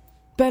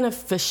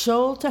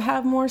beneficial to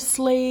have more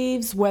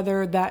slaves,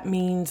 whether that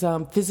means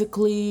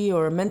physically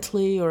or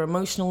mentally or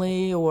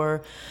emotionally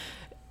or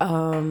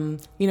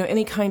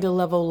any kind of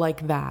level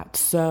like that.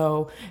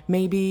 So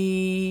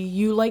maybe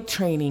you like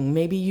training,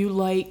 maybe you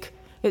like,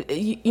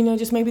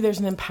 just maybe there's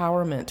an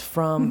empowerment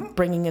from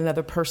bringing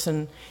another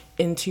person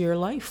into your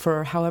life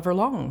for however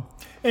long.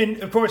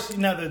 And of course,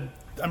 now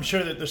I'm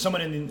sure that there's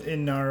someone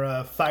in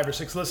our 5 or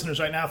 6 listeners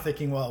right now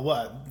thinking, well,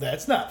 what?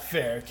 That's not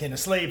fair. Can a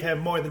slave have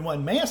more than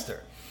one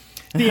master?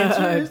 The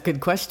answer is good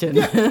question.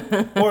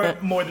 Or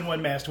more than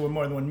one master, or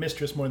more than one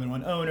mistress, more than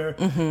one owner.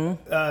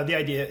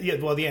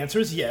 The answer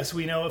is yes.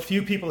 We know a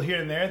few people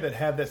here and there that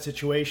have that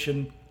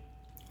situation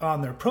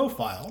on their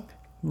profile.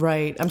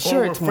 Right. I'm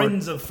sure it's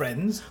friends of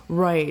friends.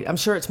 Right. I'm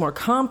sure it's more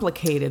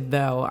complicated,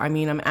 though. I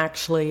mean, I'm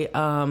actually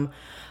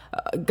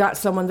got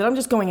someone that I'm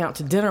just going out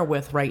to dinner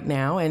with right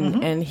now,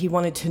 and he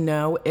wanted to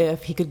know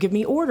if he could give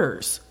me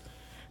orders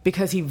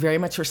because he very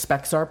much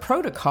respects our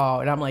protocol.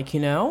 And I'm like,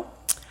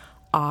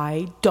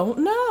 I don't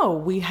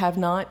know. We have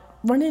not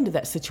run into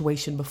that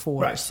situation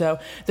before. Right. So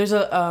there's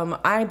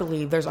I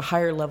believe there's a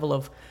higher level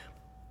of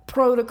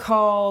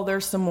protocol.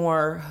 There's some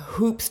more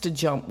hoops to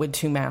jump with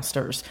 2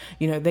 masters.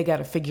 They got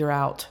to figure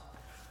out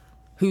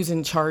who's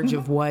in charge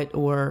of what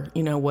or,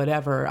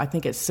 whatever. I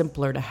think it's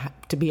simpler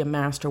to be a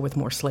master with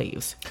more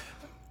slaves.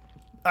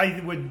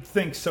 I would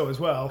think so as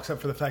well, except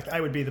for the fact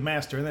I would be the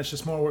master, and that's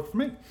just more work for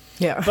me.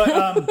 Yeah.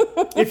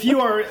 But if you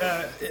are,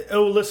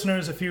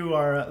 listeners, if you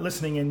are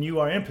listening and you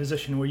are in a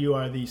position where you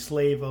are the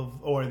slave of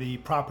or the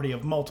property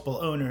of multiple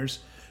owners,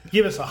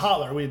 give us a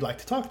holler. We'd like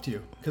to talk to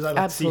you because I'd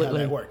like to see how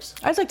that works.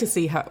 I'd like to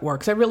see how it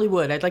works. I really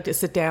would. I'd like to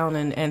sit down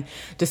and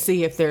to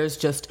see if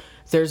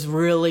there's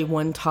really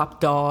one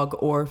top dog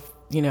or,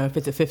 if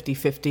it's a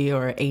 50-50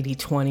 or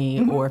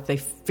 80-20 or if they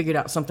figured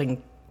out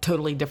something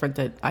totally different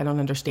that I don't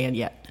understand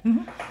yet.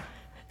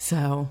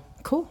 So,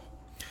 cool.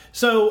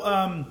 So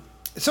I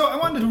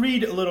wanted to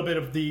read a little bit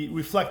of the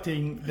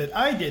reflecting that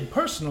I did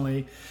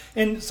personally.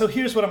 And so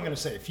here's what I'm going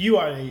to say. If you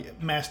are a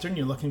master and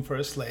you're looking for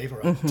a slave or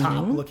a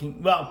top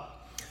looking, well,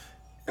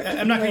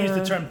 I'm not going to use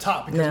the term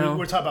top because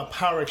we're talking about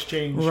power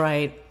exchange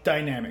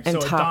dynamics. And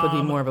so top would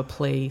be more of a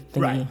play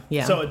thingy. Right.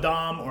 Yeah. So a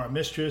dom or a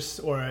mistress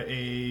or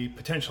a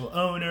potential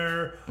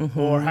owner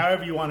or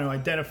however you want to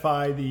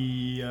identify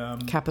the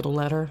capital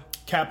letter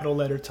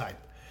type.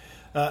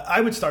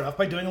 I would start off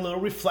by doing a little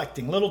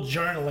reflecting, a little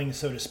journaling,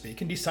 so to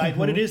speak, and decide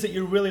what it is that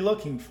you're really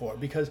looking for.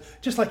 Because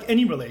just like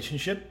any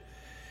relationship,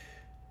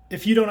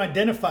 if you don't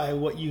identify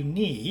what you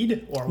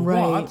need or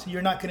want,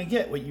 you're not going to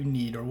get what you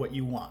need or what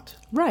you want.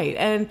 Right.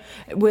 And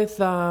with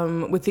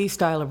these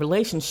style of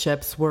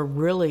relationships, we're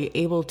really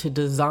able to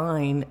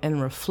design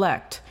and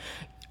reflect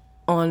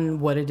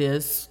on what it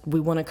is we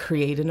want to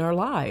create in our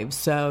lives.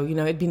 So,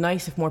 it'd be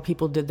nice if more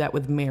people did that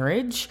with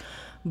marriage,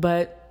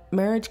 but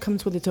marriage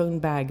comes with its own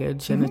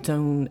baggage and its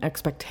own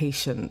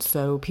expectations.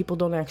 So people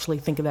don't actually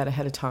think of that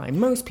ahead of time.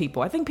 Most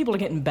people. I think people are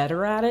getting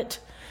better at it,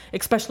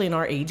 especially in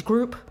our age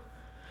group.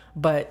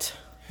 But,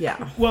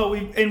 yeah. Well,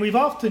 we've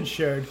often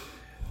shared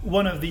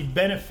one of the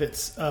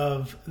benefits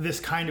of this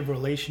kind of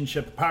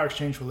relationship, the power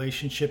exchange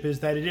relationship, is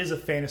that it is a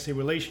fantasy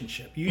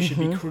relationship. You should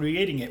be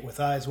creating it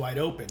with eyes wide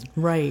open.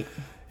 Right.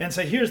 And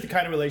say, here's the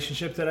kind of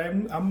relationship that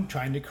I'm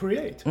trying to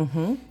create.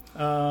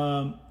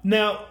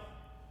 Now,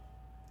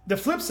 the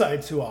flip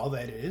side to all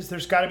that is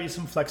there's got to be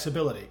some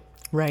flexibility.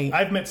 Right.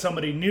 I've met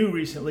somebody new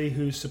recently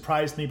who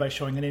surprised me by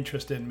showing an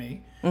interest in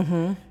me.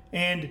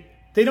 And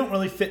they don't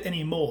really fit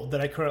any mold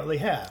that I currently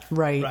have.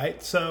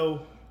 Right.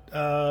 So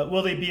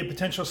will they be a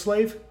potential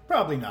slave?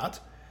 Probably not.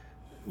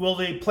 Will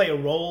they play a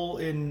role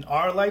in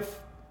our life?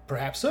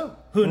 Perhaps so.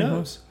 Who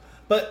knows?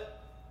 But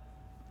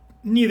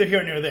neither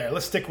here nor there.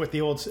 Let's stick with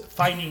the old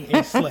finding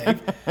a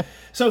slave.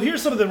 So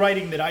here's some of the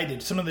writing that I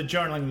did, some of the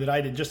journaling that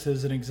I did, just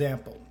as an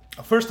example.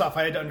 First off,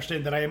 I had to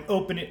understand that I am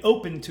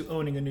open to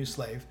owning a new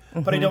slave,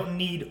 but I don't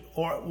need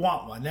or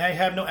want one. I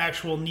have no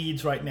actual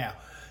needs right now.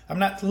 I'm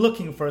not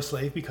looking for a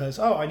slave because,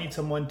 I need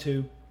someone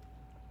to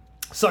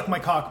suck my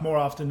cock more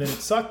often than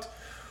it's sucked,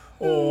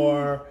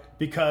 or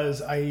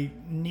because I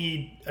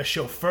need a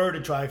chauffeur to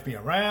drive me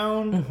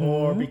around,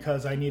 or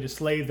because I need a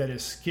slave that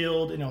is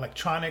skilled in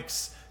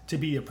electronics to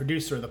be a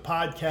producer of the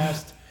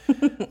podcast. To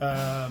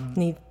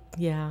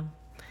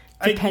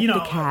pet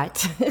the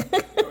cat.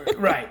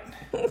 Right.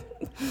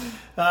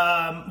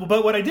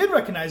 But what I did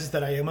recognize is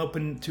that I am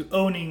open to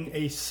owning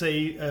a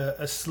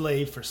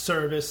slave for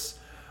service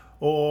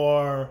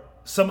or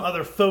some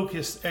other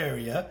focused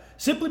area,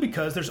 simply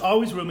because there's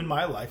always room in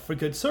my life for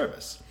good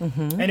service.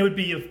 And it would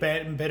be of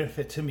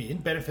benefit to me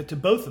and benefit to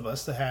both of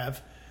us to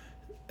have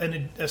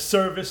a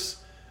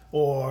service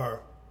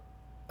or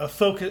a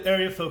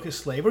area-focused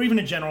slave, or even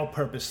a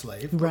general-purpose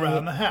slave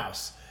around the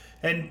house.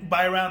 And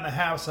by around the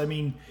house, I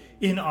mean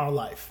in our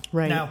life.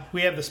 Right. Now,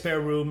 we have the spare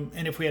room,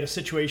 and if we had a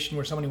situation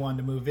where somebody wanted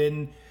to move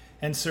in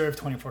and serve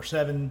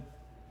 24/7...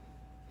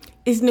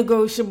 is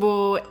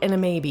negotiable and a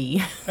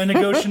maybe. A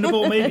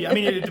negotiable maybe. I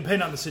mean, it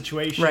depends on the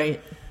situation.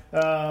 Right.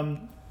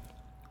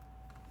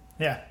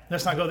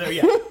 Let's not go there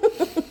yet.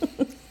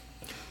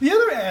 The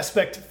other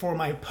aspect for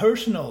my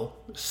personal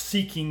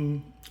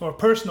seeking or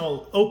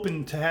personal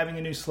open to having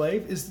a new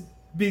slave is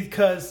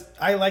because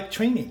I like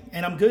training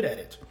and I'm good at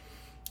it.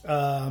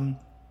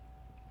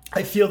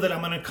 I feel that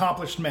I'm an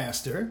accomplished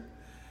master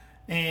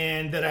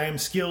and that I am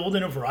skilled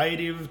in a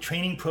variety of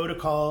training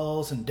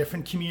protocols and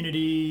different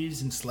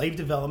communities, and slave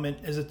development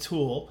as a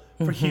tool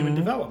for human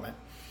development.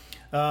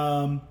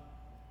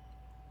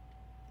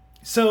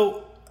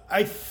 So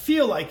I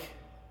feel like,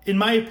 in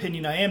my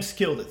opinion, I am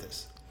skilled at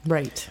this.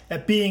 Right.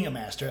 At being a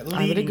master, at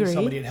leading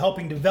somebody, at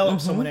helping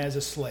develop someone as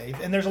a slave.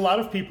 And there's a lot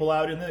of people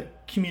out in the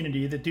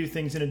community that do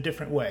things in a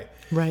different way.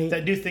 Right.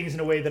 That do things in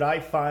a way that I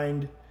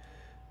find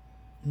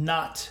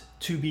not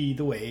to be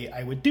the way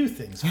I would do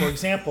things. For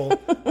example,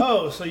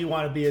 so you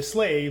want to be a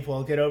slave?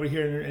 Well, get over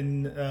here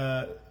and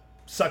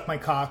suck my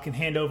cock and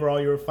hand over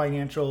all your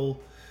financial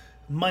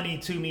money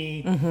to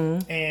me,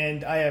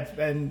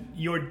 and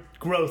your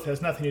growth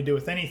has nothing to do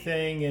with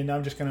anything, and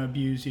I'm just going to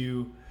abuse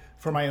you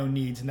for my own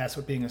needs, and that's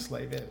what being a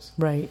slave is.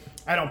 Right.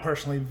 I don't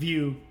personally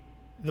view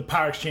the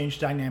power exchange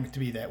dynamic to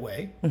be that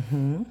way.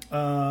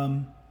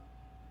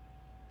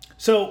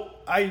 So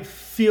I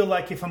feel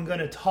like if I'm going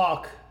to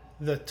talk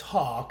the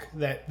talk,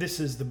 that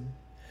this is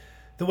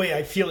the way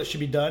I feel it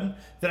should be done,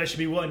 that I should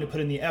be willing to put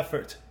in the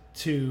effort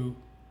to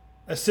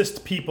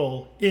assist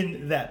people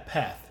in that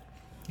path.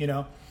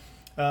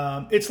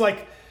 It's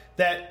like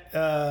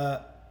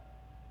that.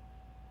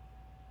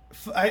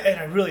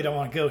 I really don't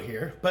want to go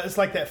here, but it's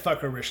like that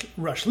fucker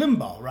Rush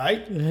Limbaugh,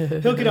 right?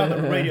 He'll get on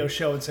the radio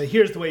show and say,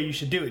 "Here's the way you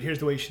should do it. Here's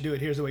the way you should do it.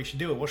 Here's the way you should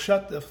do it." Well,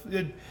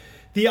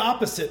 the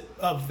opposite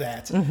of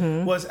that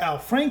was Al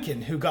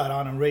Franken, who got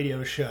on a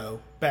radio show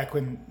back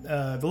when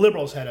the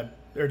liberals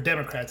or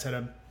Democrats had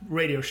a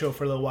radio show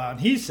for a little while,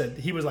 and he said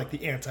he was like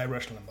the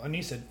anti-Rush Limbaugh, and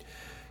he said,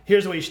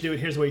 "Here's the way you should do it.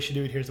 Here's the way you should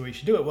do it. Here's the way you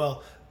should do it."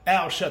 Well,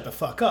 Al shut the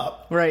fuck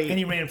up, right? And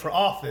he ran for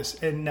office,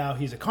 and now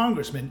he's a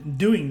congressman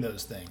doing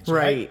those things,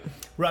 right?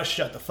 Rush,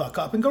 shut the fuck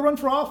up and go run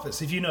for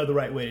office if you know the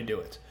right way to do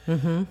it.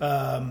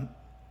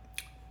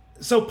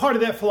 So part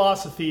of that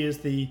philosophy is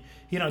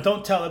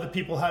don't tell other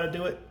people how to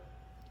do it,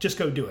 just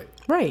go do it.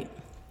 Right.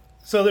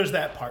 So there's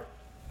that part.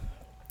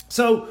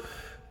 So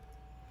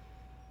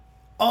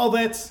all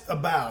that's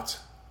about,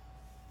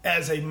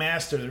 as a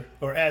master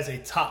or as a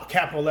top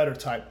capital letter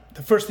type,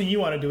 the first thing you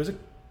want to do is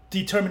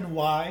determine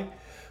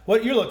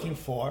what you're looking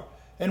for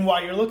and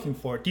why you're looking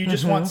for it. Do you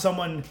just want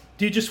someone,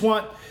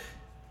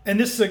 and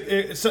this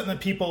is something that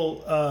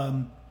people,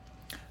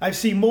 I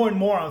see more and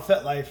more on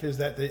FetLife, is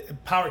that the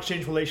power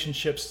exchange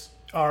relationships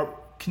are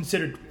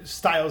considered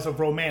styles of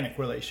romantic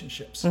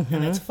relationships.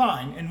 And that's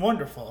fine and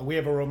wonderful. We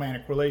have a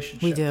romantic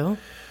relationship. We do.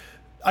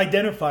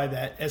 Identify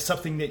that as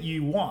something that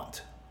you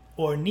want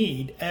or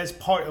need as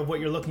part of what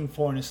you're looking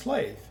for in a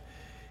slave.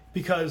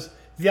 Because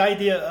the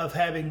idea of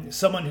having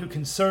someone who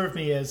can serve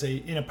me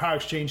in a power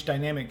exchange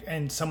dynamic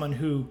and someone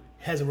who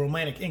has a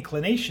romantic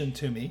inclination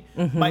to me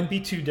might be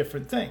two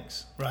different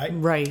things, right?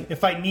 Right.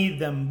 If I need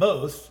them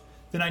both,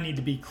 then I need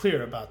to be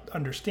clear about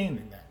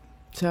understanding that.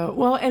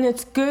 So, and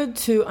it's good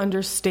to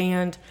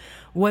understand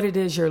what it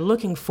is you're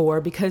looking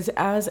for, because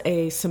as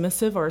a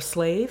submissive or a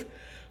slave,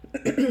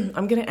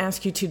 I'm going to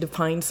ask you to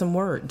define some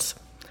words.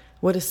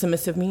 What does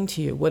submissive mean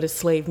to you? What does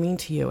slave mean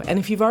to you? And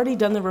if you've already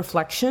done the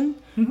reflection,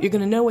 you're going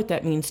to know what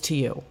that means to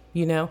you,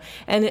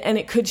 And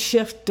it could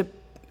shift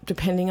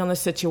depending on the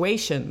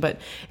situation. But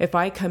if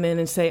I come in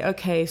and say,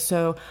 okay,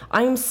 so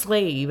I'm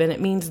slave and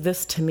it means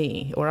this to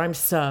me, or I'm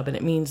sub and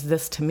it means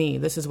this to me,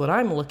 this is what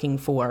I'm looking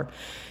for.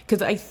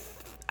 Because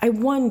I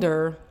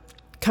wonder,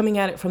 coming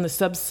at it from the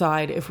sub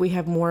side, if we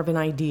have more of an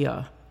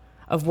idea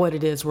of what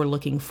it is we're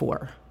looking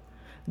for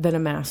than a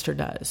master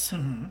does.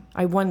 Mm-hmm.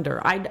 I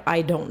wonder.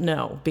 I don't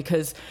know,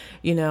 because,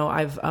 you know,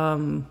 I've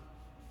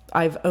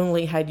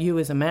only had you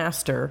as a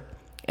master,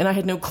 and I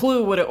had no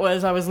clue what it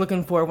was I was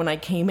looking for when I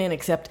came in,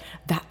 except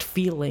that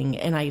feeling.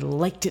 And I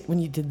liked it when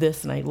you did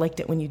this, and I liked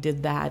it when you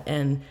did that,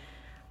 and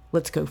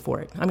let's go for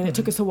it. I mean, it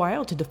took us a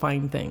while to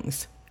define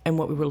things and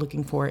what we were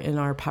looking for in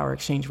our power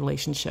exchange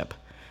relationship.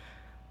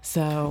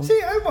 So,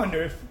 see, I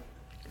wonder if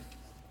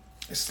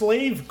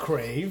slave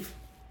crave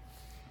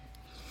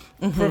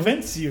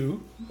prevents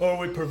you, or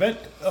would prevent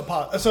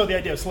so the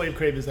idea of slave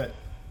crave is that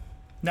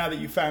now that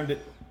you found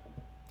it,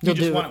 you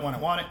just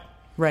want it.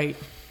 Right.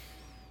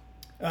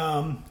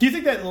 Do you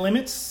think that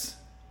limits?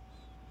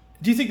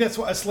 Do you think that's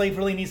what a slave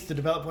really needs to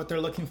develop, what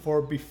they're looking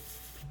for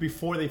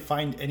before they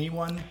find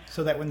anyone,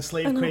 so that when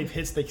slave crave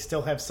hits, they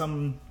still have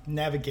some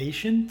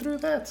navigation through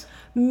that?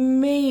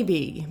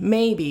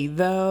 Maybe.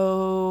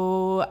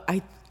 Though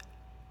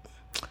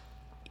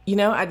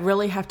I'd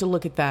really have to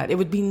look at that. It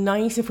would be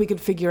nice if we could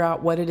figure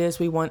out what it is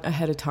we want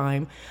ahead of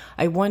time.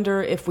 I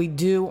wonder if we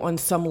do on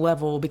some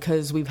level,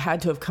 because we've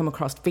had to have come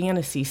across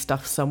fantasy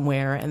stuff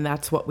somewhere, and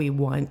that's what we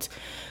want.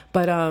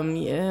 But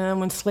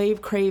when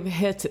slave crave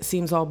hits, it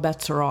seems all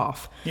bets are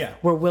off. Yeah.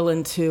 We're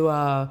willing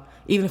to,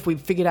 even if we've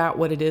figured out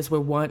what it is we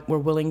want, we're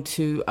willing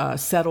to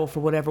settle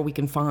for whatever we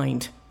can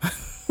find.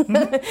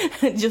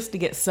 Mm-hmm. Just to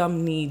get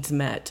some needs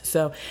met.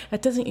 So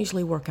that doesn't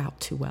usually work out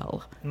too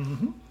well.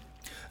 Mm-hmm.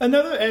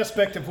 Another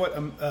aspect of what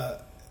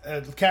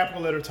a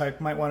capital letter type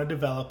might want to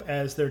develop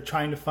as they're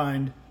trying to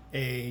find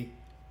a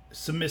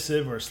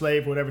submissive or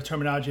slave, whatever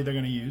terminology they're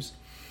going to use,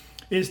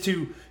 is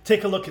to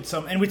take a look at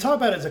some, and we talk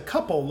about it as a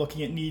couple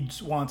looking at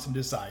needs, wants, and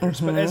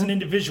desires, but as an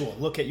individual,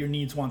 look at your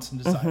needs, wants,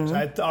 and desires.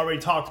 I already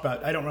talked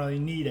about, I don't really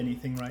need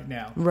anything right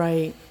now.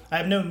 Right. I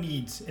have no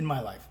needs in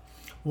my life.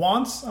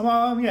 Wants,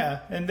 yeah,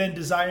 and then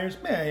desires,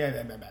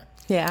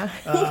 yeah.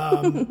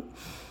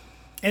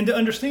 And to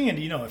understand,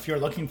 if you're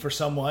looking for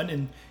someone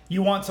and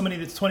you want somebody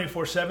that's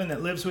 24/7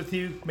 that lives with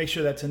you, make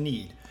sure that's a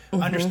need.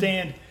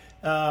 Understand,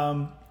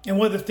 and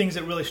one of the things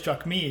that really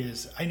struck me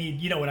is I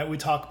need, when we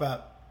talk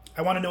about,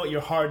 I want to know what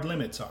your hard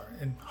limits are.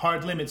 And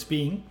hard limits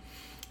being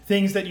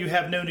things that you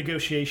have no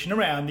negotiation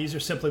around. These are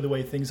simply the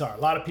way things are. A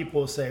lot of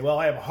people will say, well,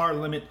 I have a hard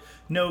limit,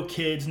 no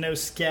kids, no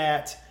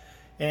scat,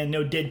 and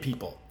no dead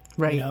people.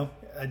 Right.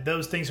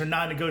 Those things are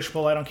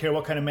non-negotiable. I don't care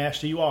what kind of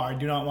master you are. I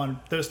do not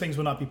want, those things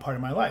will not be part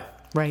of my life.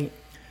 Right.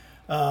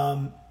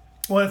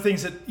 One of the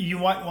things that you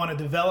might want to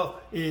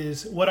develop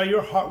is what are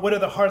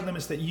the hard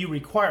limits that you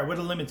require? What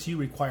are the limits you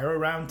require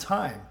around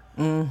time?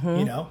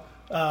 Mm-hmm.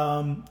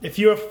 If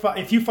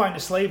you find a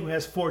slave who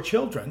has 4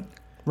 children,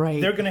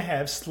 right, they're going to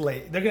have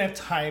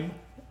time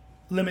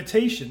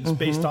limitations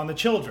based on the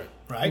children,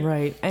 right?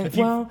 Right.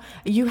 And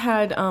you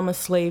had a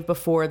slave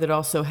before that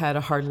also had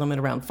a hard limit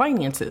around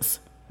finances.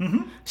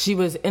 Mm-hmm. She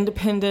was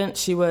independent.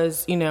 She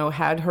was,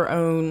 had her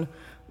own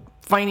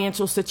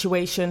financial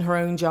situation, her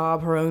own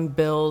job, her own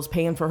bills,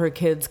 paying for her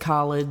kids'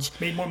 college.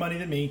 Made more money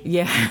than me.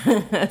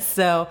 Yeah.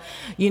 So,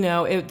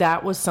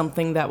 that was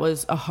something that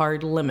was a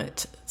hard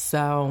limit.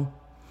 So,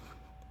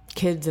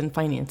 kids and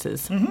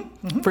finances.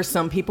 For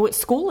some people, it's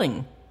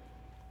schooling,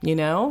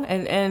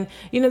 and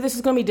this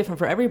is going to be different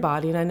for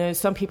everybody. And I know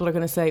some people are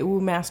going to say,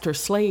 ooh, master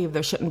slave,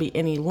 there shouldn't be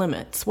any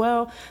limits.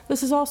 Well,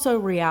 this is also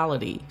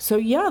reality. So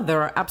yeah,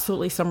 there are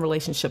absolutely some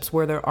relationships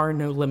where there are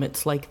no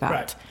limits like that.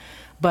 Right.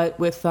 But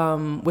with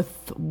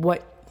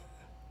what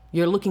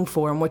you're looking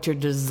for and what you're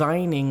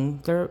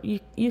designing,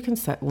 you can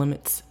set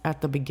limits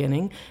at the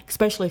beginning,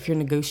 especially if you're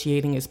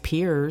negotiating as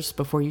peers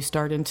before you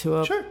start into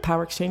a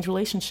power exchange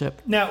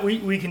relationship. Now,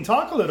 we can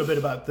talk a little bit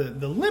about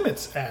the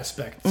limits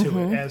aspect to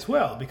it as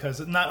well, because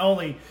not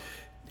only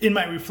in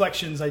my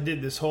reflections, I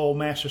did this whole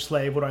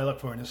master-slave, what do I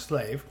look for in a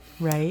slave?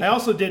 Right. I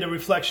also did a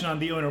reflection on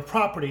the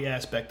owner-property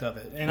aspect of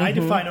it. And I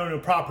define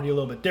owner-property a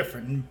little bit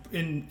different.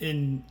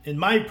 In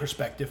my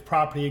perspective,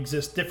 property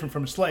exists different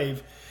from a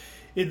slave.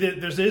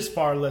 There's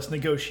far less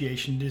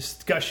negotiation,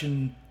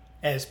 discussion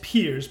as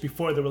peers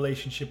before the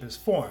relationship is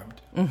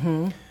formed.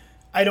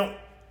 I don't...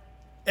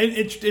 And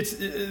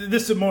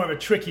this is more of a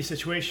tricky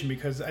situation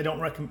because I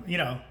don't recommend...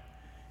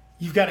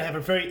 you've got to have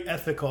a very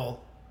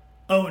ethical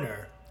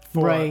owner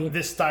for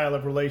this style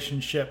of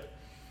relationship,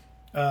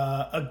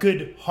 a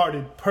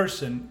good-hearted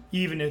person,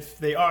 even if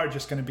they are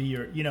just going to be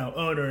your,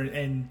 owner,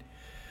 and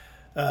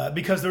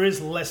because there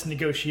is less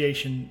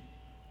negotiation.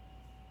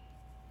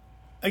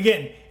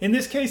 Again, in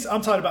this case, I'm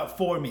talking about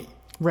for me.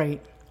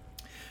 Right.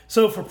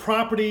 So for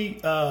property,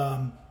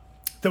 the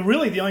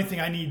only thing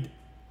I need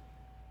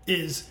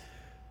is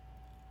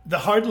the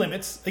hard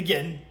limits,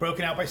 again,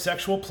 broken out by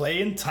sexual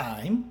play and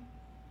time,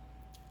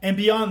 and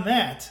beyond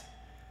that,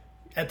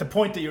 at the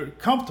point that you're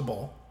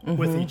comfortable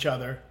with each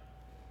other,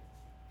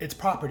 it's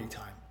property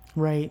time.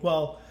 Right.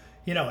 Well,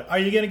 are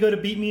you going to go to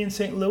Beat Me in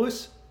St.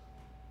 Louis?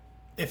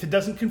 if it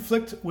doesn't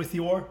conflict with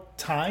your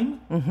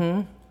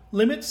time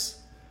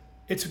limits,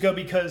 it's go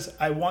because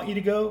I want you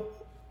to go.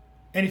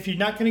 And if you're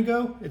not going to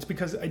go, it's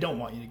because I don't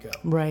want you to go.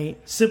 Right.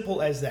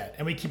 Simple as that.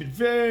 And we keep it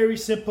very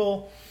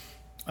simple.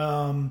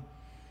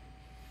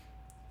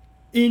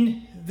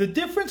 In the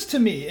difference to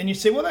me, and you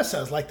say, well, that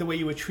sounds like the way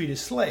you would treat a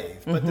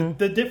slave. But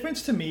the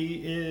difference to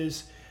me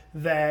is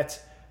that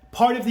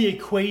part of the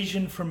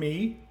equation for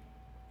me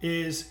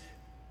is,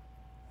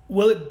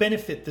 will it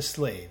benefit the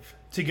slave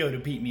to go to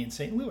Beat Me in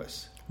St.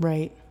 Louis?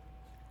 Right.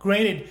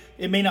 Granted,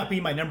 it may not be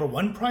my number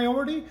one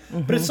priority,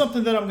 but it's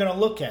something that I'm going to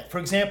look at. For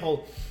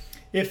example,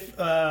 if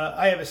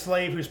I have a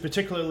slave who's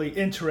particularly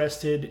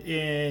interested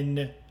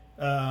in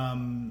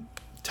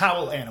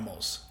towel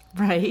animals.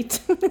 Right.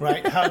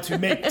 Right? How to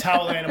make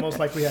towel animals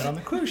like we had on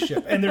the cruise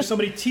ship. And there's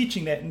somebody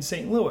teaching that in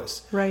St.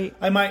 Louis. Right.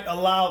 I might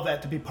allow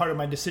that to be part of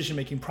my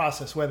decision-making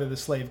process, whether the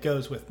slave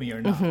goes with me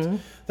or not.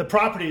 The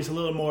property is a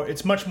little more,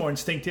 it's much more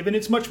instinctive, and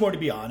it's much more, to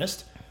be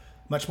honest,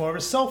 much more of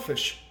a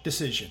selfish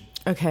decision.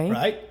 Okay.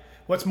 Right?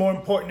 What's more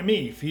important to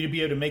me? For you to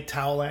be able to make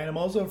towel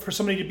animals, or for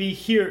somebody to be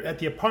here at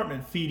the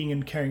apartment feeding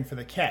and caring for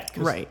the cat?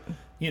 Right.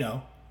 You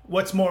know,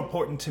 what's more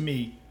important to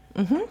me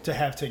to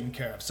have taken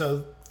care of?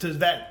 So to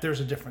that,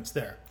 there's a difference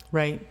there.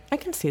 Right. I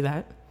can see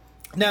that.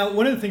 Now,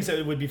 one of the things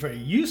that would be very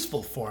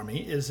useful for me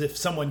is if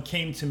someone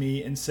came to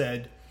me and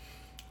said,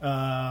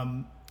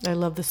 I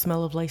love the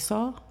smell of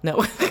Lysol.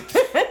 No.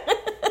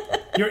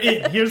 You're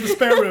in. Here's the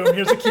spare room.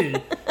 Here's the key.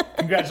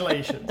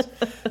 Congratulations.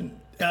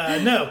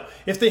 No,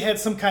 if they had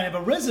some kind of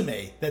a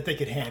resume that they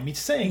could hand me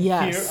saying,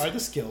 here are the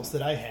skills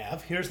that I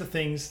have. Here's the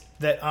things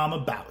that I'm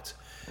about.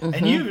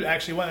 And you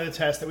actually, one of the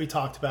tasks that we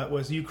talked about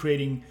was you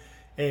creating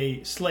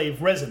a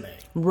slave resume.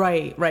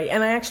 Right.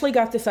 And I actually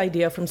got this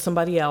idea from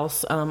somebody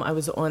else. I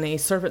was on a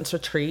servants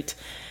retreat,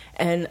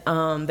 and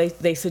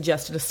they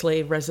suggested a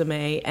slave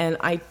resume, and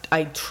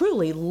I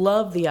truly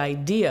love the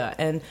idea,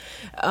 and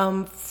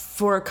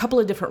for a couple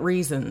of different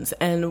reasons.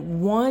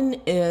 And one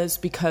is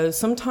because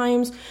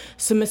sometimes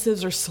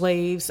submissives or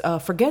slaves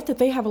forget that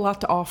they have a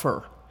lot to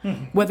offer,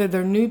 whether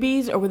they're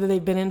newbies or whether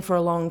they've been in for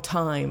a long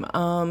time.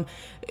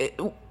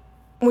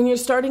 When you're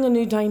starting a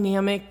new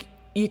dynamic,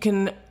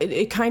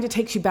 it kind of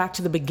takes you back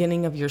to the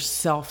beginning of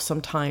yourself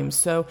sometimes.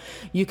 So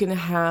you can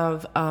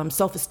have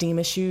self-esteem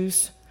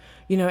issues,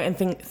 and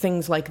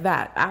things like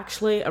that.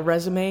 Actually, a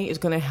resume is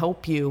going to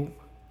help you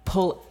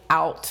pull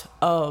out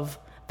of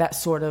that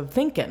sort of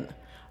thinking,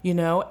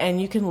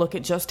 and you can look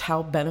at just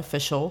how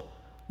beneficial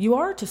you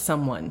are to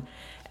someone.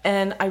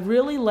 And I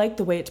really like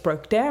the way it's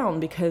broke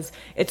down because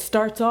it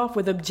starts off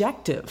with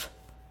objective.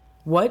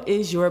 What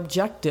is your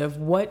objective?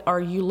 What are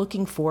you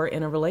looking for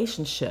in a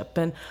relationship?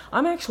 And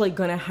I'm actually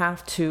going to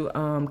have to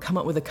come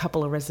up with a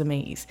couple of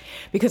resumes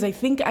because I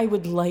think I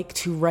would like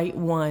to write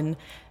one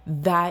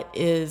that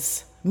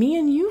is me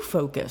and you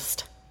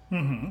focused.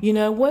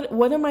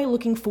 What am I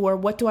looking for?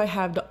 What do I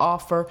have to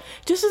offer?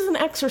 Just as an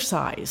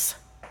exercise.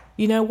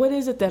 What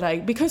is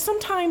it because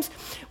sometimes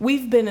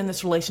we've been in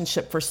this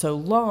relationship for so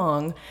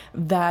long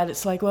that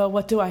it's like, well,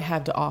 what do I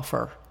have to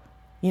offer?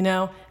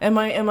 Am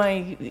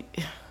I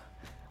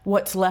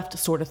what's left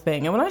sort of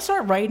thing. And when I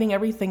start writing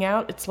everything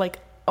out, it's like,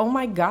 oh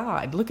my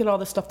God, look at all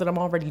the stuff that I'm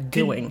already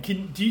doing.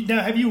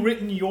 Now, have you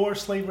written your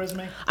slave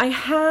resume? I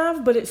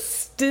have, but it's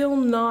still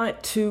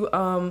not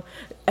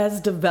as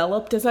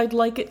developed as I'd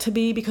like it to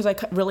be because I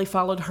really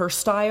followed her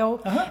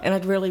style. And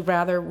I'd really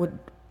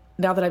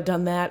now that I've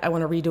done that, I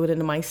want to redo it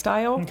into my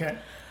style. Okay.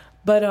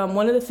 But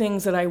one of the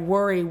things that I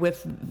worry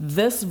with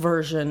this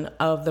version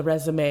of the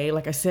resume,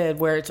 like I said,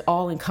 where it's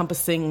all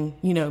encompassing,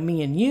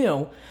 me and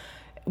you,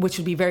 which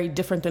would be very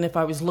different than if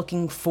I was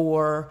looking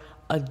for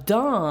a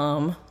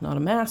dom, not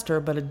a master,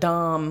 but a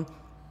dom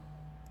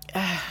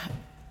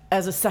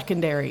as a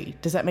secondary.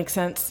 Does that make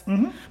sense?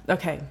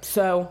 Okay,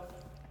 so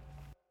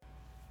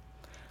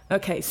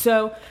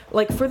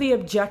like for the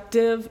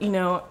objective,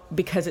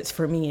 because it's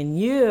for me and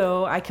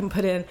you, I can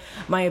put in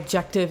my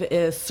objective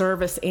is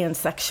service and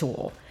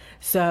sexual.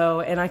 So,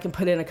 and I can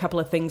put in a couple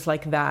of things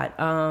like that.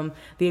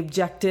 The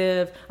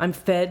objective, I'm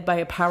fed by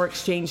a power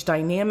exchange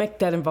dynamic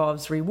that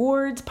involves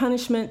rewards,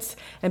 punishments,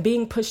 and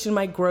being pushed in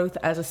my growth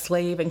as a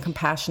slave and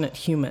compassionate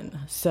human.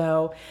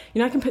 So,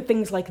 I can put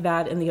things like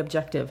that in the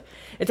objective.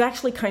 It's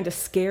actually kind of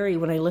scary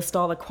when I list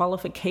all the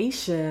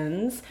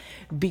qualifications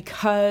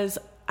because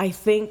I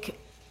think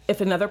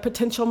if another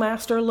potential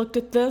master looked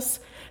at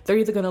this, they're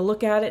either going to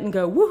look at it and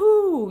go,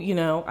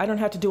 woohoo, I don't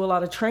have to do a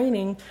lot of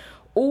training,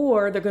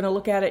 or they're going to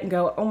look at it and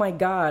go, oh my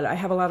God, I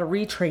have a lot of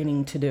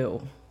retraining to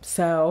do.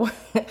 So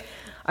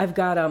I've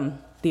got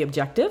the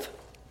objective.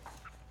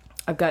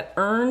 I've got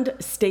earned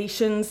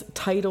stations,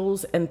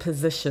 titles, and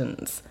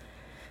positions.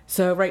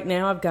 So right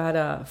now I've got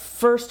a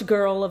first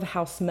girl of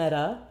House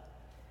Meta,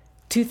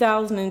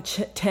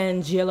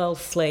 2010 GLL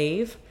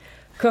slave,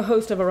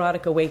 co-host of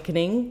Erotic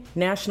Awakening,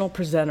 national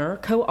presenter,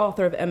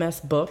 co-author of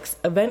MS Books,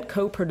 event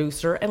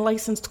co-producer, and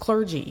licensed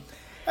clergy.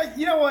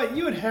 You know what?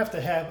 You would have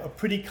to have a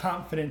pretty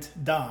confident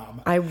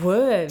dom. I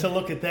would. To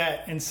look at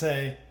that and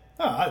say,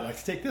 I'd like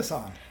to take this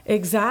on.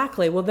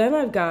 Exactly. Well, then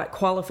I've got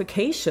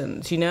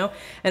qualifications, and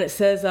it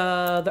says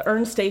the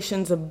earn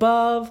stations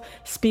above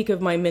speak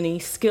of my many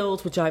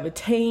skills which I've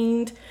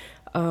attained,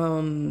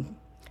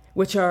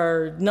 which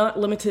are not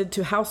limited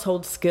to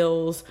household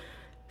skills.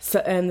 So,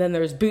 and then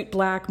there's boot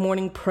black,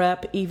 morning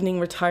prep,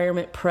 evening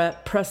retirement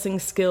prep, pressing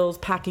skills,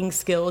 packing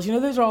skills.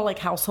 Those are all like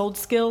household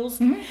skills.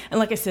 Mm-hmm. And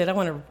like I said, I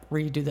want to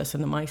redo this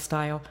into my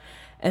style.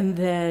 And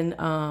then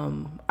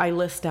I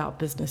list out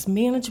business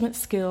management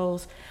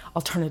skills,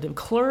 alternative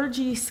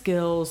clergy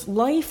skills,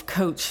 life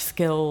coach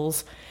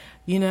skills.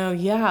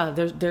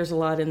 There's a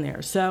lot in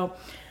there. So,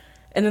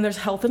 and then there's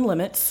health and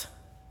limits.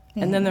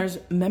 Mm-hmm. And then there's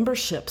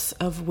memberships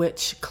of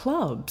which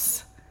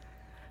clubs.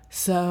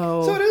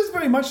 So it is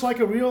very much like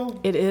a real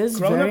it is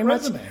very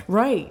much resume.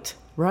 Right.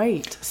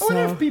 I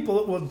wonder if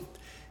people would.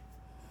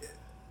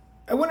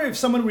 I wonder if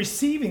someone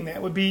receiving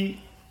that would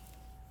be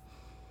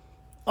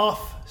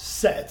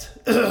offset.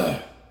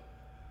 I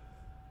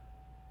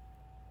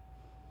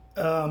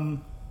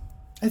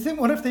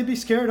think, what if they'd be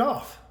scared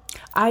off?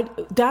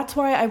 That's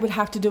why I would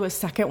have to do a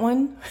second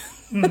one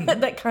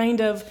that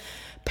kind of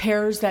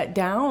pairs that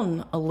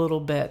down a little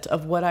bit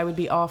of what I would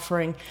be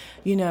offering.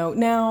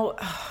 Now,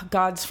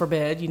 God's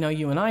forbid,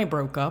 you and I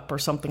broke up or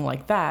something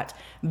like that.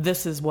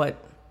 This is what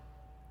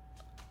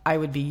I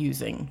would be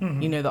using,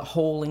 the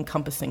whole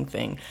encompassing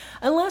thing.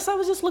 Unless I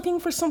was just looking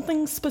for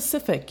something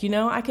specific,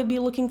 I could be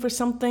looking for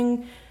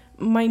something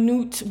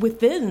minute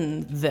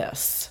within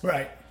this.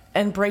 Right.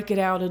 And break it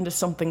out into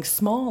something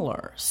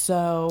smaller.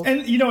 So,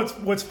 and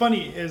what's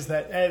funny is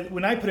that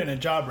when I put in a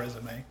job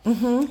resume,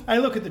 I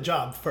look at the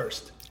job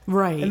first.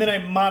 Right. And then I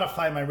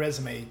modify my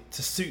resume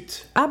to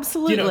suit.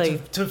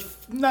 Absolutely. To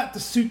not to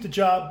suit the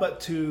job, but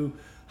to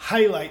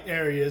highlight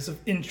areas of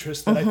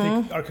interest that I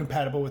think are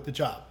compatible with the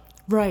job.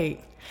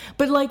 Right.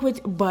 But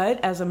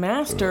as a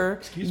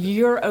master,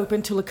 you're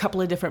open to a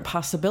couple of different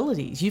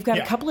possibilities. You've got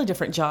a couple of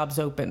different jobs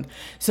open.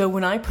 So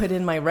when I put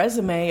in my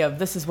resume of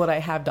this is what I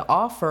have to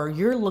offer,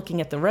 you're looking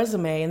at the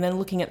resume and then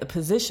looking at the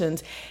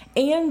positions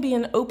and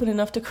being open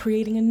enough to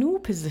creating a new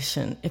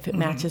position if it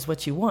matches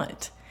what you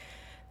want.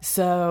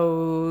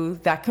 So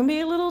that can be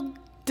a little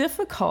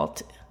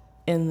difficult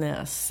in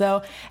this.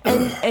 So,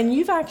 and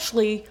you've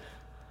actually,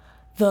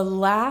 the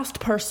last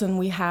person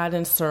we had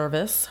in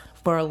service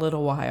for a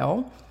little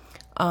while,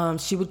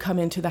 she would come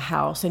into the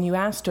house and you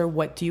asked her,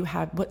 what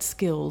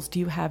skills do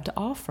you have to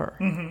offer?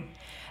 Mm-hmm.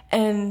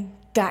 And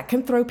that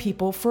can throw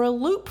people for a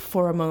loop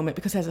for a moment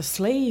because as a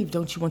slave,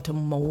 don't you want to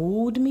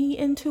mold me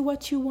into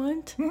what you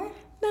want?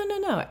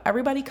 Mm-hmm. No.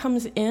 Everybody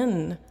comes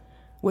in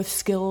with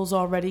skills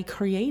already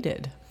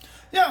created.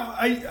 Yeah,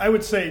 I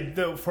would say,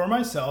 though, for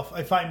myself,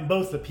 I find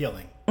both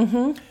appealing.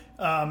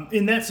 Mm-hmm.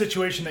 In that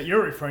situation that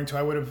you're referring to,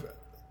 I would have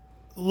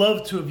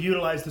loved to have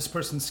utilized this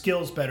person's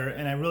skills better,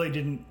 and I really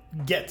didn't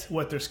get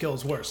what their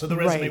skills were. So the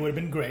resume would have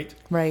been great.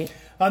 Right.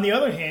 On the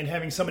other hand,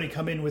 having somebody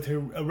come in with a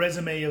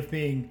resume of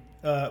being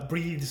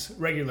breathes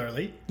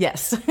regularly.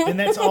 Yes. And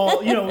that's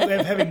all,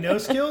 having no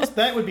skills,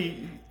 that would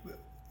be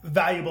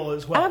valuable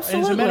as well.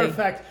 Absolutely. And as a matter of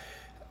fact,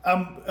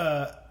 I'm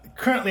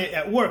currently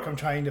at work, I'm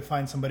trying to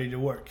find somebody to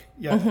work,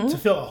 to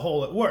fill a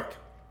hole at work.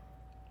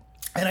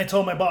 And I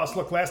told my boss,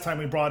 look, last time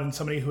we brought in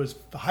somebody who was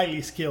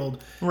highly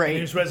skilled, and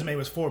whose resume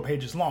was 4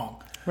 pages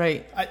long.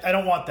 Right. I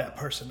don't want that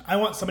person. I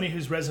want somebody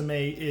whose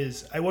resume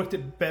is, I worked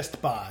at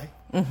Best Buy,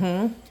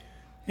 and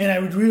I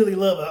would really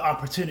love an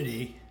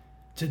opportunity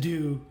to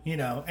do,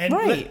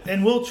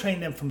 and we'll train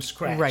them from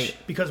scratch. Right.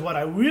 Because what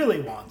I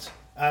really want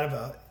out of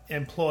an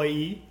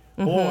employee,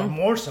 or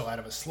more so out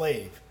of a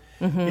slave,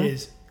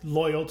 is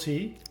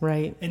loyalty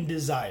and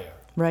desire.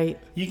 Right.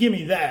 You give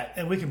me that,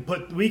 and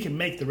we can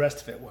make the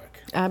rest of it work.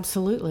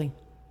 Absolutely.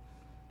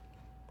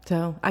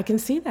 So I can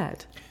see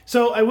that.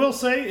 So I will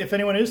say, if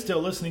anyone is still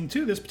listening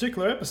to this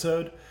particular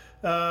episode,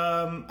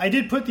 I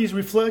did put these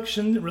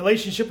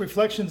relationship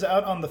reflections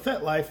out on the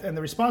FetLife, and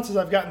the responses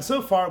I've gotten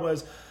so far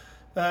was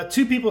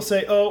 2 people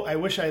say, "Oh, I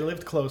wish I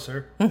lived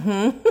closer,"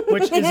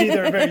 which is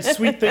either a very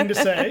sweet thing to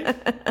say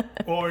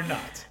or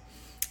not.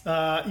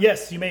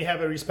 Yes, you may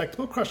have a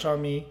respectable crush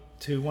on me,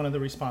 to one of the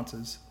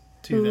responses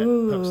to that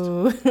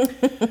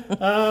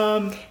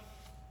post.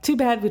 Too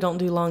bad we don't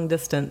do long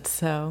distance,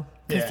 so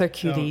because they're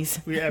cuties.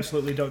 No, we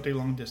absolutely don't do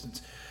long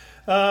distance.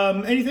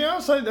 Anything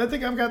else? I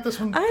think I've got this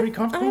one pretty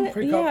comfortable.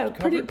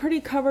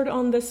 Pretty covered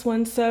on this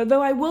one. So,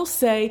 though I will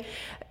say,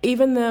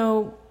 even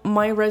though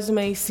my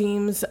resume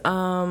seems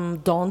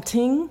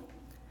daunting,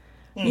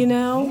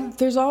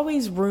 there's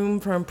always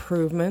room for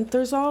improvement.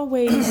 There's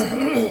always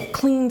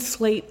clean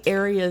slate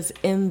areas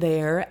in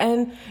there.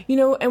 And,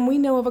 and we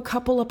know of a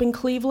couple up in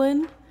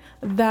Cleveland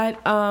that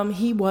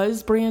he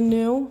was brand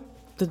new,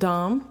 the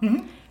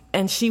Dom,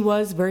 and she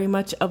was very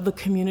much of the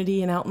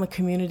community and out in the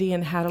community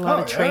and had a lot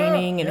of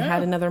training and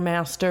had another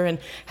master and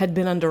had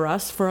been under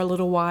us for a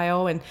little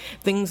while and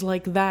things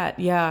like that.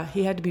 Yeah,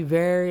 he had to be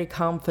very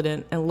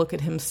confident and look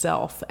at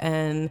himself,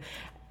 and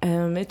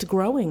it's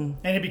growing.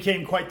 And it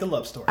became quite the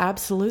love story.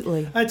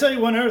 Absolutely. I tell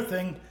you one other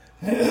thing.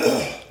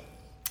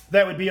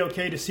 that would be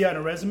okay to see on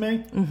a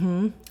resume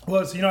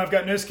was, I've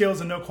got no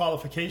skills and no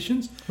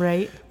qualifications.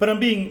 Right. But I'm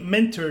being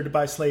mentored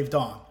by Slave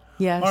Dawn.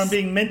 Yes. Or I'm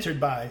being mentored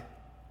by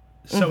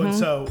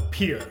so-and-so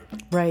peer.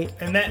 Right.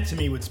 And that to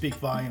me would speak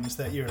volumes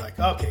that you're like,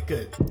 okay,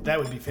 good. That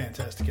would be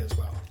fantastic as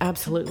well.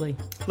 Absolutely.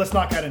 Let's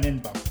knock out an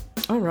end bump.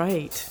 All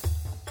right.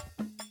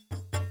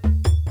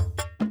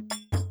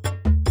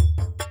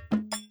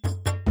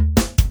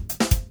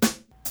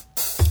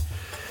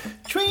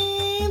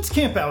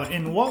 Campout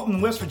in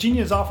Walton, West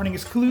Virginia is offering an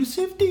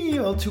exclusive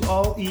deal to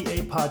all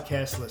EA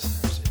podcast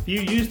listeners. If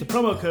you use the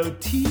promo code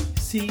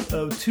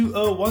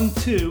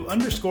TCO2012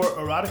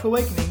 _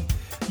 Awakening,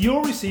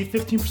 you'll receive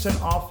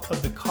 15% off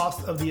of the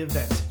cost of the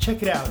event.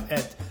 Check it out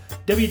at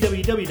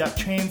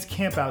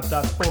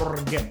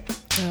www.transcampout.org.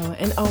 Oh,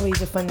 and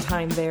always a fun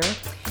time there.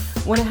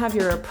 Want to have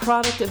your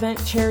product,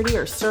 event, charity,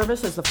 or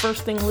service as the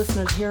first thing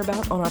listeners hear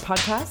about on our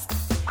podcast?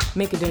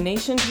 Make a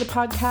donation to the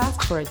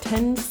podcast for a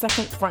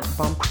 10-second front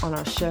bump on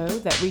our show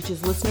that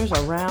reaches listeners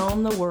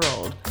around the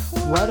world.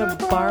 What a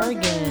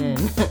bargain.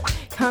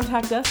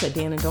 Contact us at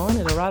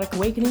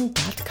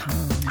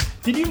dananddawn@eroticawakening.com.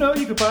 Did you know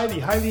you could buy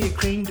the highly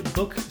acclaimed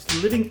book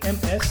Living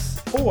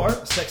MS or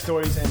Sex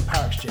Stories and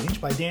Power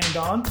Exchange by Dan and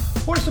Dawn,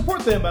 or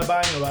support them by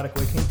buying Erotic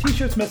Awakening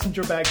t-shirts,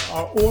 messenger bags,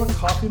 or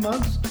coffee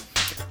mugs?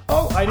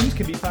 All items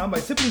can be found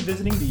by simply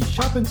visiting the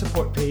shop and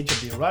support page of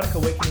the Erotic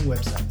Awakening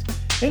website.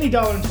 Any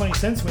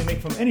 $1.20 we make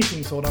from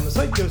anything sold on the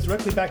site goes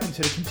directly back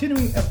into the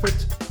continuing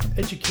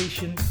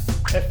education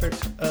effort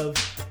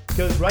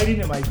goes right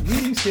into my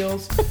reading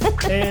skills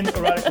and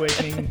Erotic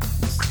Awakening,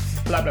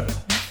 blah, blah, blah.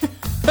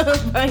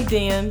 Bye,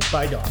 Dan.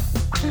 Bye, Dawn.